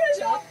favorite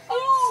treasure?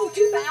 Oh,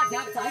 too bad.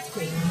 Now it's ice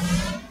cream.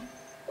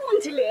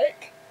 Want to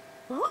lick?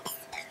 Whoops.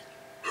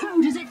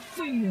 How does it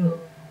feel,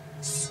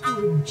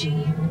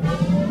 Scroogey?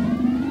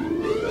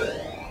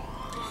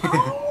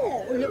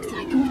 Oh, looks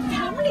like your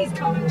family's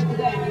coming to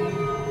play.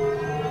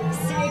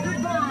 Say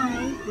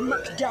goodbye,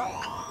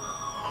 McDuck.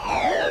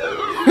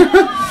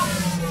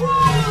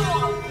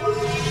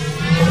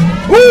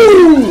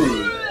 Woo!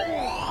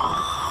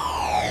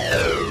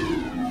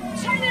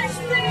 Tennis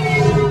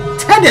thing!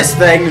 Tennis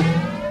thing?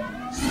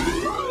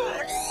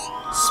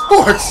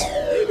 Sports!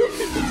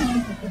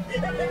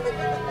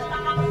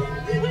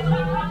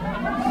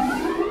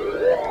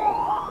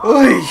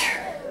 Oy.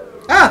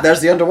 Ah, there's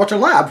the underwater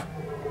lab.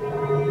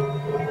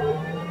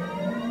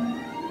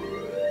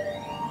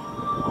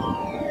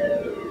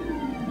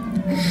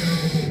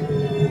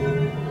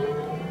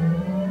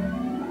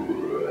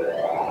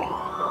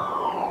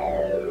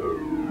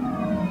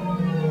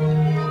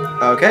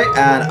 Okay,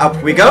 and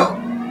up we go.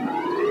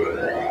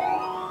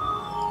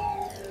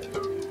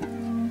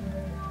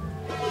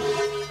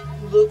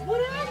 Look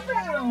what I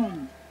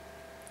found!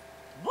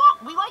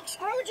 What? We like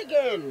Scrooge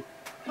again.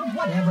 Oh,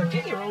 whatever,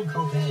 get your own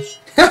Kopesh.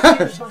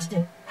 Here's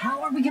busted.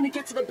 How are we gonna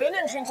get to the bin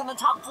entrance on the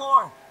top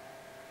floor?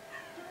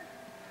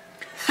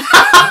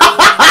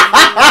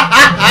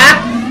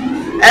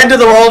 End of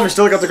the world, we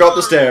still got to go up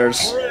the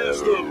stairs. Where's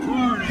the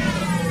party?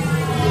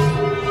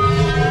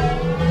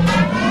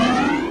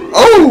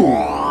 Oh!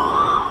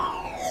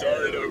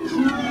 Sorry to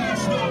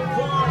crash the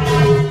party.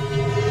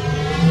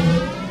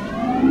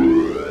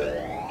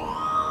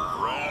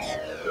 Crash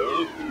the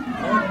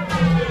party.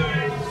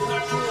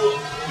 Not cool.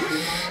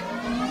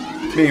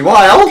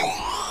 Meanwhile,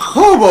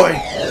 oh boy!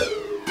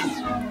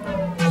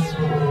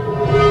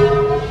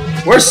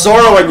 Where's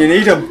Sora when you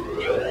need him?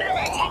 You'll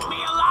never take me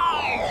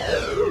alive.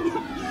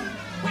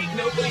 Wait,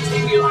 no, please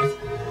take me alive.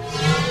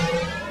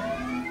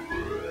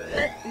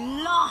 At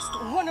last,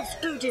 one of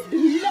Scrooge's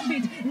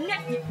beloved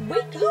nephews.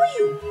 Wait, who are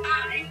you?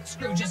 I,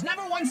 Scrooge's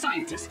number one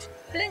scientist.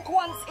 Blink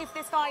once if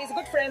this guy is a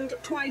good friend.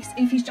 Twice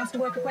if he's just a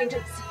work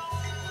acquaintance.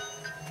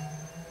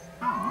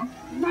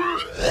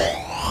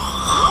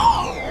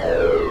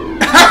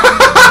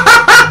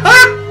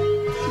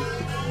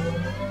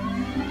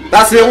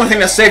 That's the only thing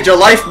that saved your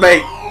life,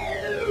 mate.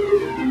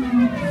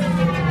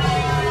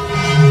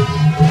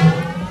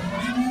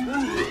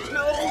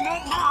 No,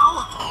 not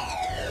now.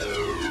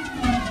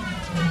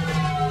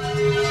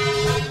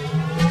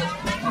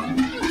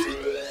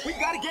 We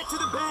gotta get to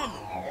the bin.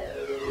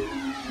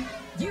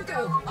 You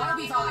go, I'll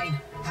be fine.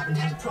 Haven't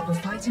had a proper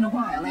fight in a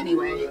while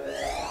anyway.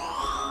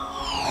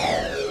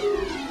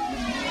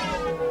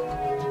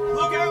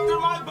 Look after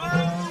my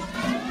boat.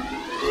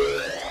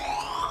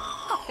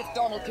 If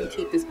Donald can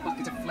keep this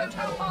bucket afloat,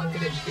 how hard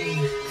could it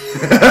be?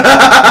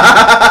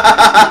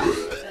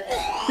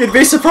 You'd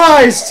be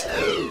surprised.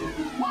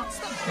 What's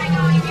the big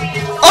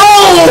idea?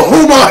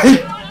 Oh my!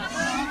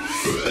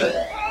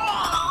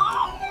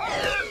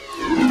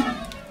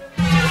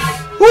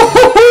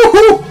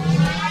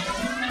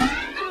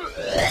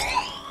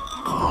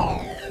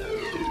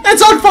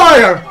 It's on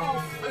fire!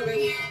 Oh,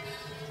 Philly.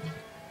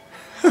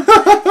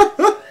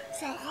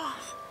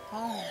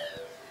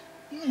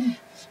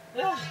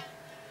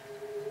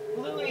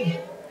 Louie,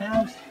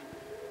 out.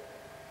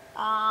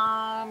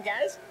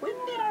 Guys? When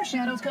did our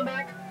shadows come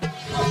back?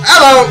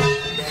 Hello!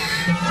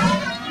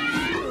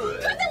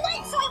 Put the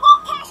light so we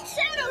won't cast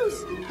shadows!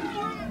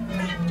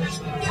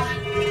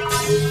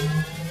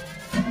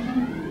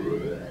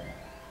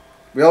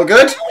 We all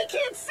good? We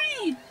can't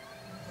see!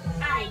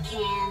 I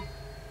can.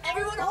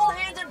 Everyone hold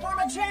hands and form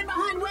a chain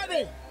behind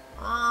Webby!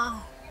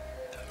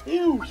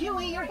 Ew,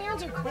 Huey, your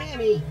hands are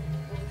clammy.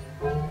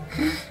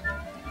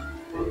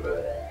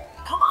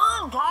 Come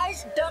on,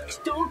 guys. Ducks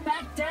don't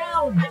back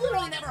down! I've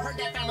literally never heard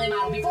that family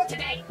model before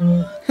today!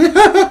 We're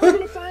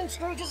gonna find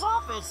Scrooge's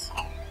office.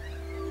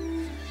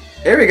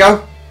 Here we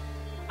go.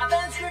 I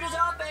found Scrooge's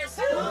office!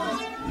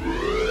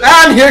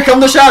 And here come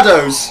the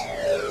shadows.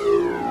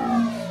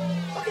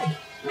 Okay,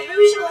 maybe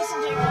we should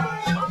listen to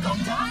Uncle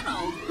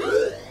Donald.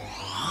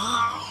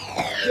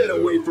 Get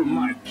away from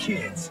my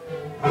kids.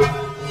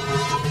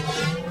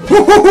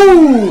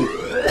 Woo-hoo-hoo!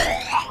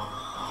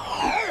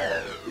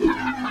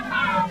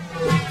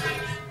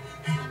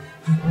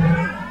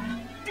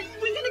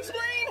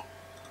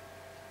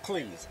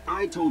 Please,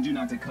 I told you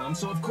not to come,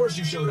 so of course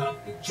you showed up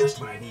just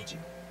when I need you.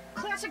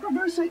 Classic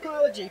reverse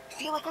psychology.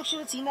 Feel like I should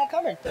have seen that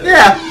coming.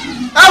 Yeah.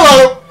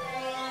 Hello.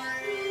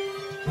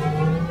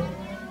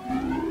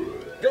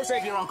 Go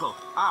save your uncle.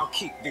 I'll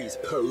keep these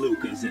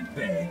palookas at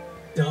bay.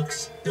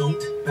 Ducks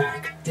don't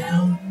back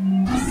down.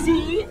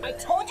 See? I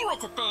told you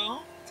it's a thing.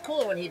 It's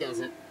cooler when he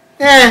does it.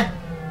 Eh.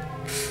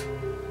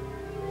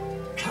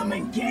 Come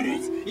and get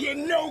it, you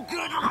no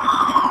good.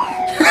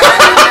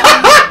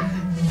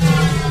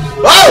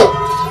 Whoa!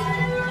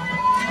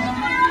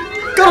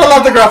 Gotta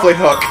love the grappling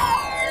hook.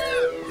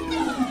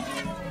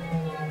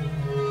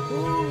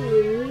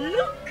 Ooh,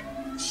 look,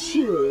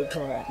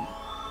 children.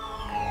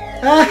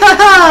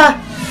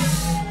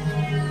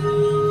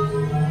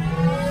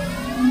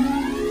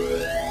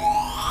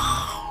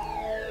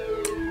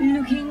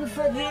 Looking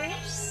for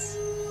this?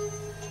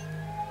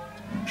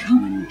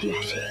 Come and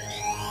get it.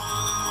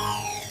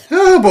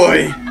 Oh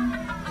boy.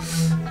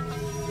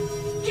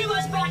 Give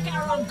us back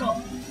our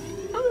uncle.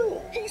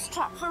 Oh, he's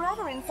trapped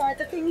forever inside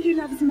the thing he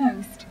loves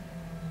most.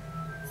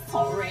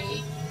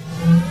 Sorry.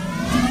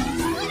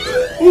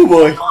 Oh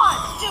boy. Come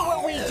on, do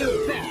what we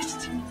do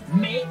best.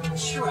 Make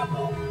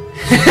trouble.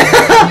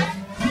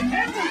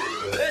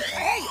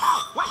 Hey,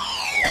 what?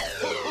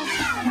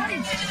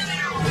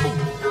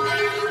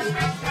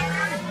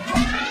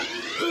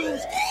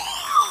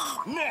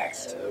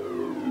 Next.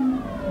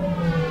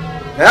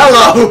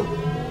 Hello.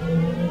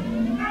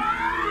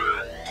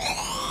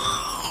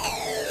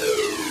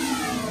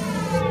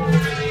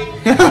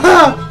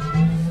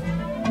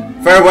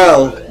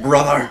 Farewell,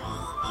 brother.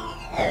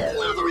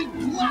 Leathery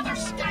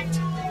blatherskite!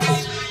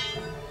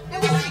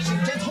 Elevation,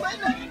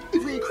 gentlemen!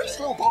 If we increase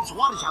Slowbob's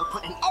wattage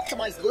output and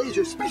optimize the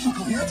laser's spatial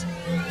coherence...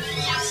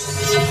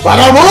 Yes!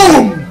 Bada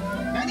boom!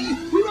 Manny,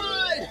 we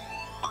ride!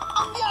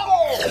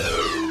 Yabble!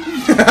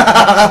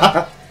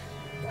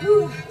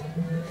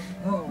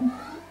 Oh.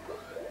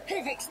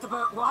 He fixed the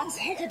boat once,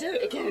 he could do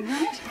it again,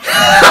 right?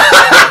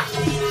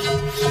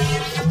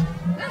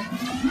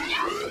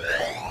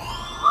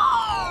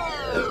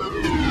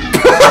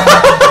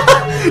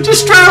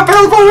 Just straight up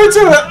elbow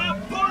into it!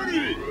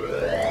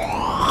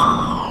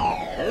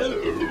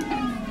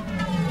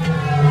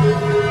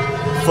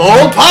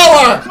 Full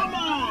power! Come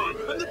on!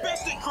 I'm the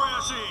best at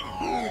crashing!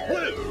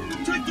 Wait,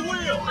 take the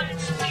wheel!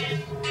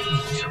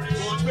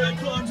 Launchpad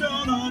climbs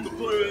down on the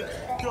plane.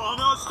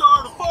 Gonna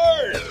start a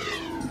fire!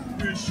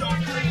 Wish I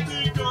could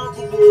think of a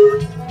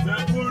word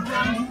that would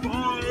rhyme with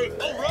fire.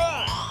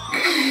 Alright!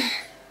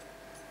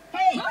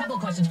 Hey, couple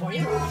questions for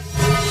you.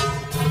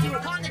 If you were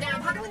caught in the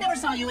dam, how come we never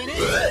saw you in it?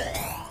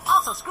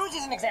 Also, Scrooge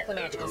isn't exactly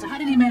magical, so how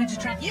did he manage to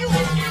trap you in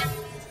it?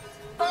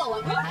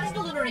 Oh, how does the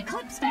lunar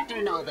eclipse factor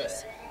in all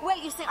this? Well,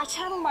 you see, I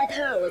channeled my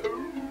power.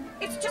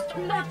 It's just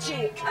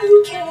magic,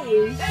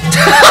 okay?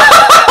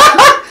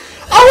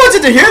 I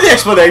wanted to hear the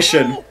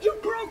explanation. You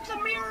broke the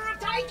mirror of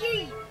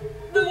Taiki!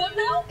 The what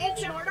now?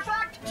 Ancient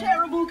artifact?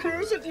 Terrible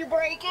curse if you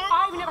break it.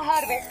 I've never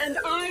heard of it. And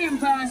I am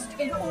versed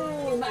in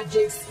all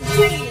magics.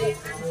 Gaelic,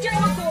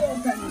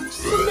 Demogorgon,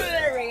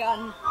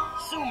 Sumerian.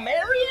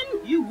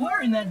 Sumerian? You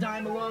were in that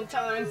dime a long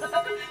time.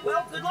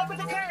 Well, good luck with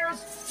the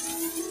curse.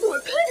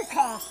 What kind of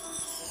curse?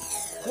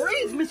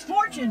 Grave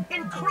misfortune,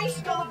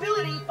 increased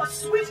gullibility, a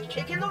swift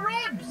kick in the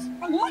ribs.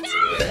 What?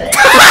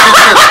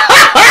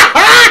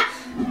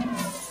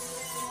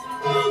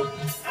 Ooh,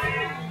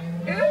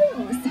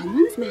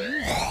 someone's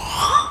mad.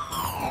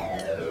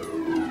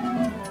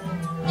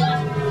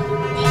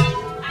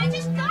 I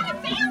just got a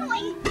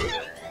family.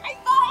 I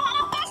thought I had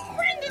a best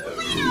friend in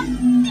Lena.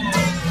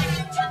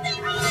 Took me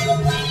all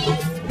away.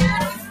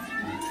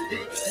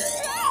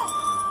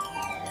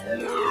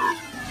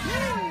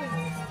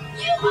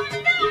 You are not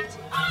a nice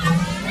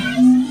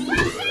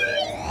person.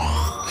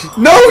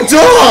 No,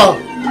 duh!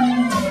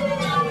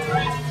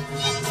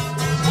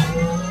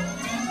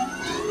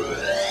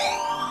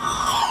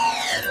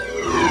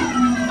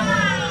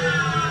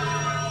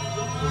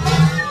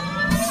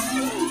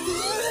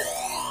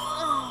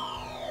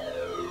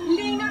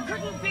 Lena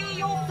couldn't be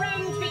your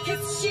friend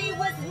because she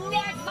was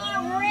never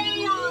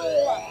real.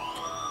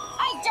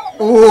 I don't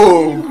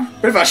Ooh,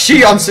 bit of a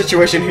she-on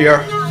situation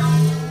here.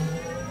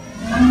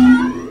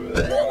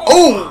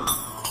 Oh!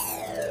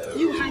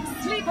 You had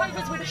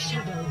sleepovers with a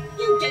shadow.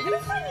 You gave him a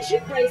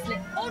friendship bracelet.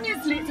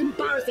 Honestly, it's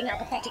embarrassing how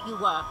pathetic you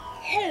were.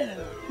 Hell,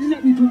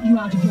 let me put you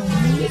out of your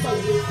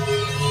misery.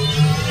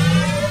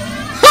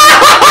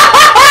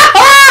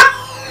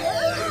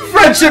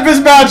 Friendship is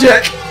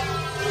magic!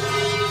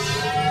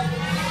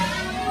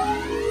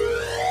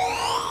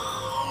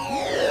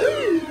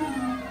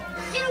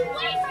 get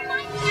away from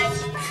my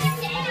best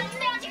friend and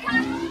Magica.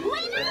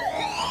 Lena.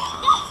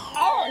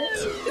 Aunt,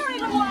 you're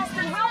even worse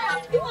than her.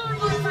 You aren't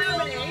my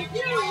family.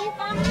 You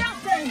are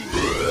nothing.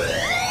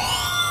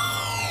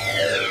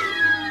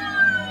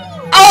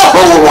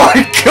 Oh my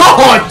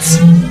god!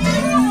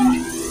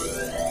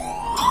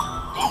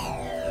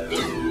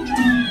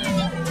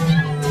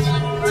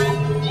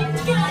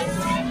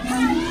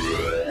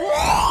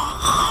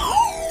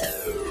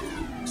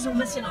 So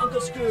listen,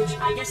 Uncle Scrooge,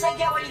 I guess I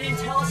get why you didn't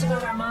tell us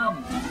about our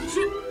mom.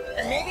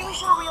 Maybe we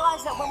should have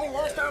realized that when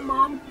there,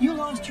 Mom. You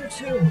lost her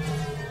too.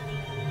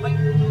 Wait,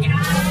 get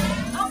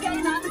out.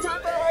 Okay, not the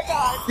time for her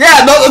time.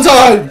 Yeah, not the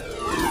time!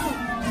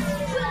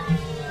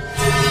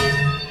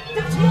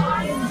 That's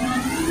mine.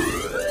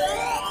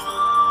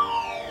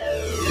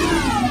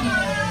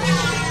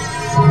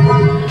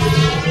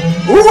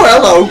 Ooh,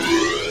 hello!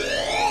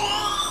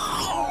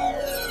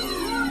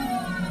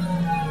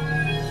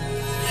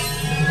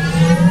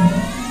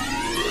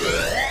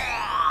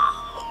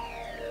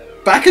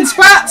 Back in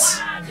spats!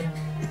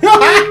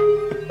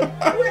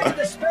 Where's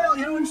the spell?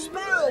 You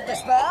unspelled the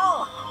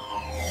spell.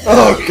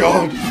 Oh,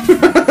 God.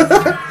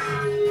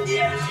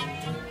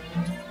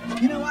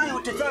 You know, I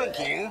ought to thank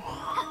you.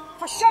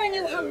 For showing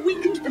you how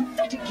weak and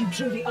pathetic you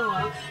truly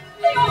are.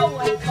 You're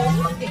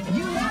welcome. If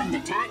you hadn't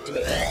attacked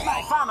me,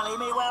 my family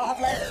may well have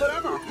left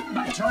forever.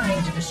 By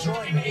trying to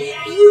destroy me,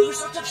 you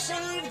sort of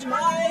saved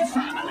my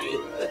family.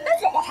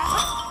 That's not what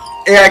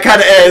happened. Yeah, it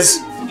kinda is.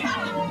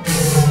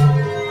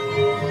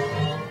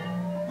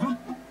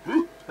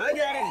 I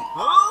got it.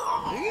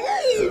 Huh?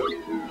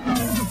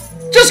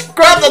 Just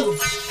grab the...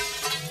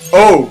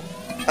 Oh,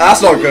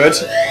 that's not good.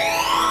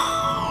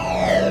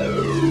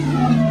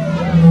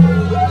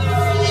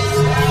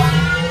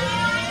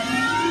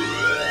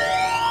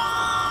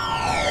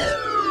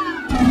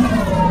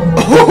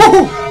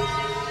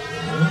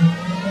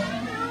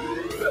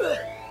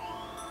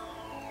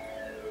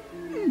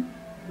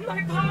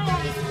 My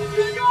powers!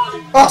 They're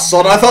gone! Oh,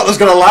 son, I thought it was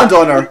gonna land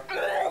on her.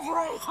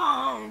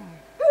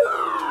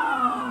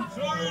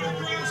 Sorry to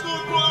crash the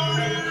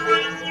party!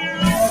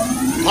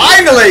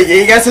 Finally,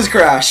 he gets his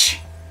crash.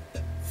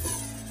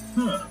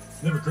 Huh,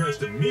 never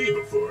crashed at me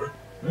before.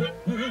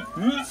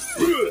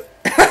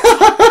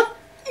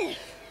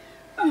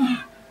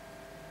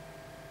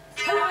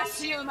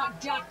 Curse you,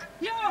 McDuck!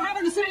 You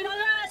haven't seen the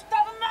last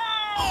of me!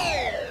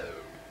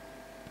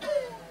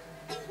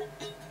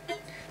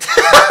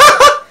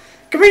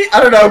 Can we, I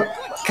don't know,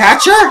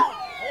 catch her?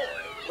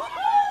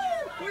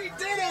 We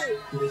did it!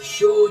 We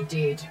sure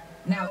did.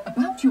 Now,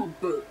 about your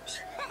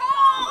boat.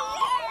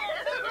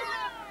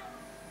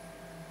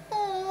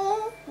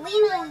 Oh,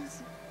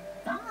 Lena's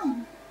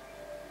gone.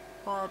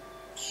 But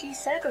she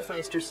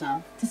sacrificed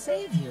herself to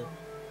save you.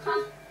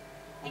 Huh.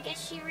 I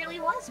guess she really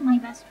was my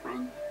best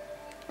friend.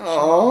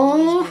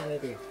 Oh.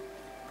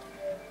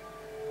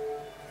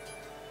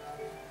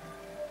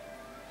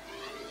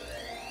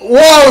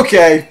 Whoa,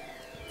 okay.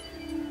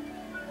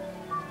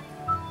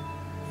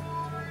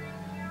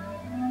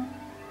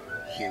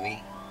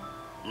 Huey,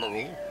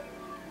 Louie,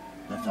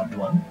 The third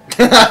one.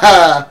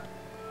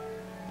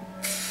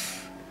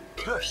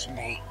 curse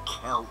me,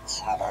 Celts,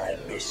 have I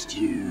missed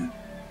you?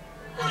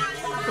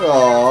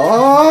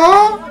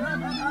 Aww.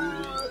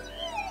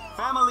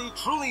 Family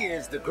truly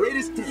is the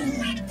greatest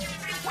thing.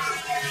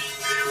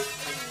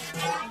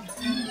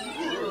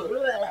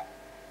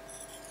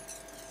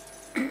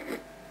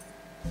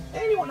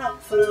 Anyone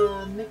up for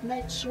a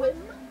midnight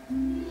swim?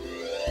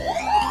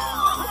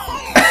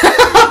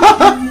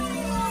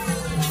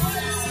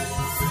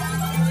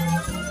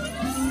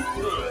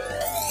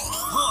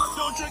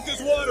 Don't drink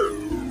this water!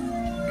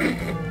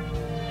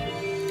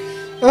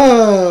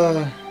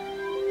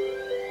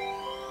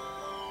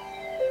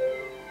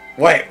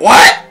 Wait,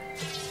 what?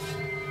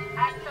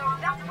 And so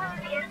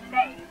Duckburg is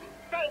saved,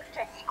 thanks to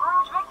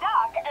Scrooge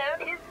McDuck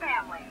and his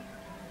family.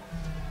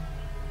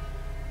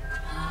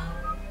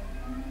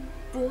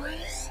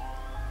 Boys?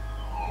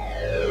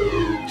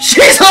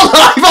 She's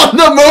alive on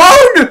the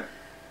moon?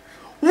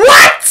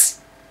 What?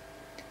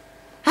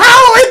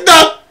 How in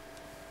the...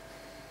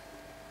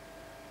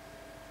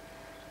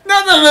 No.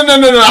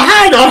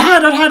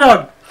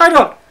 Hang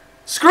on.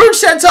 Scrooge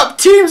sets up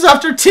teams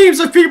after teams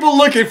of people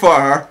looking for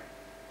her.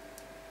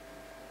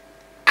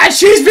 And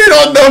she's been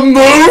on the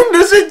moon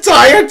this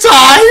entire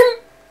time?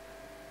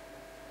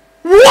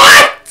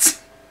 What?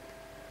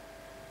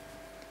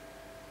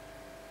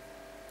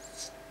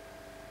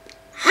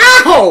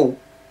 How?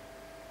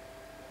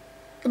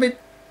 I mean,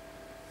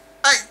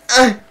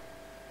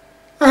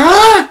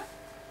 huh?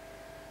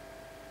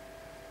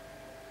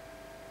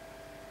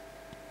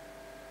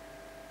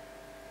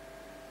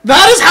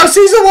 That is how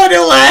season 1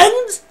 will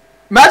end?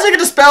 Magic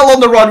and a spell on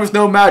the run with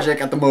no magic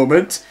at the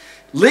moment.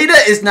 Lena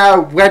is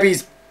now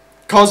Webby's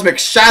cosmic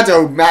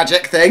shadow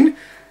magic thing.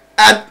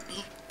 And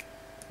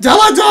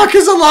Deladark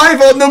is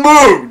alive on the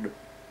moon.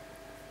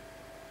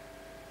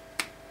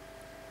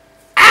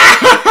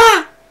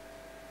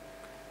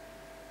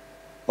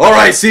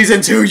 Alright,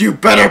 season 2, you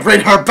better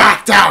bring her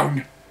back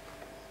down.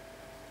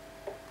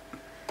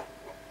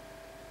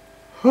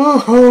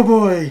 Oh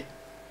boy.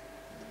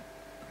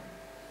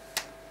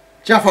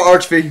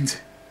 JaffaArchfiend,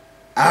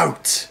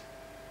 out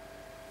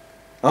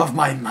of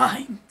my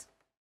mind.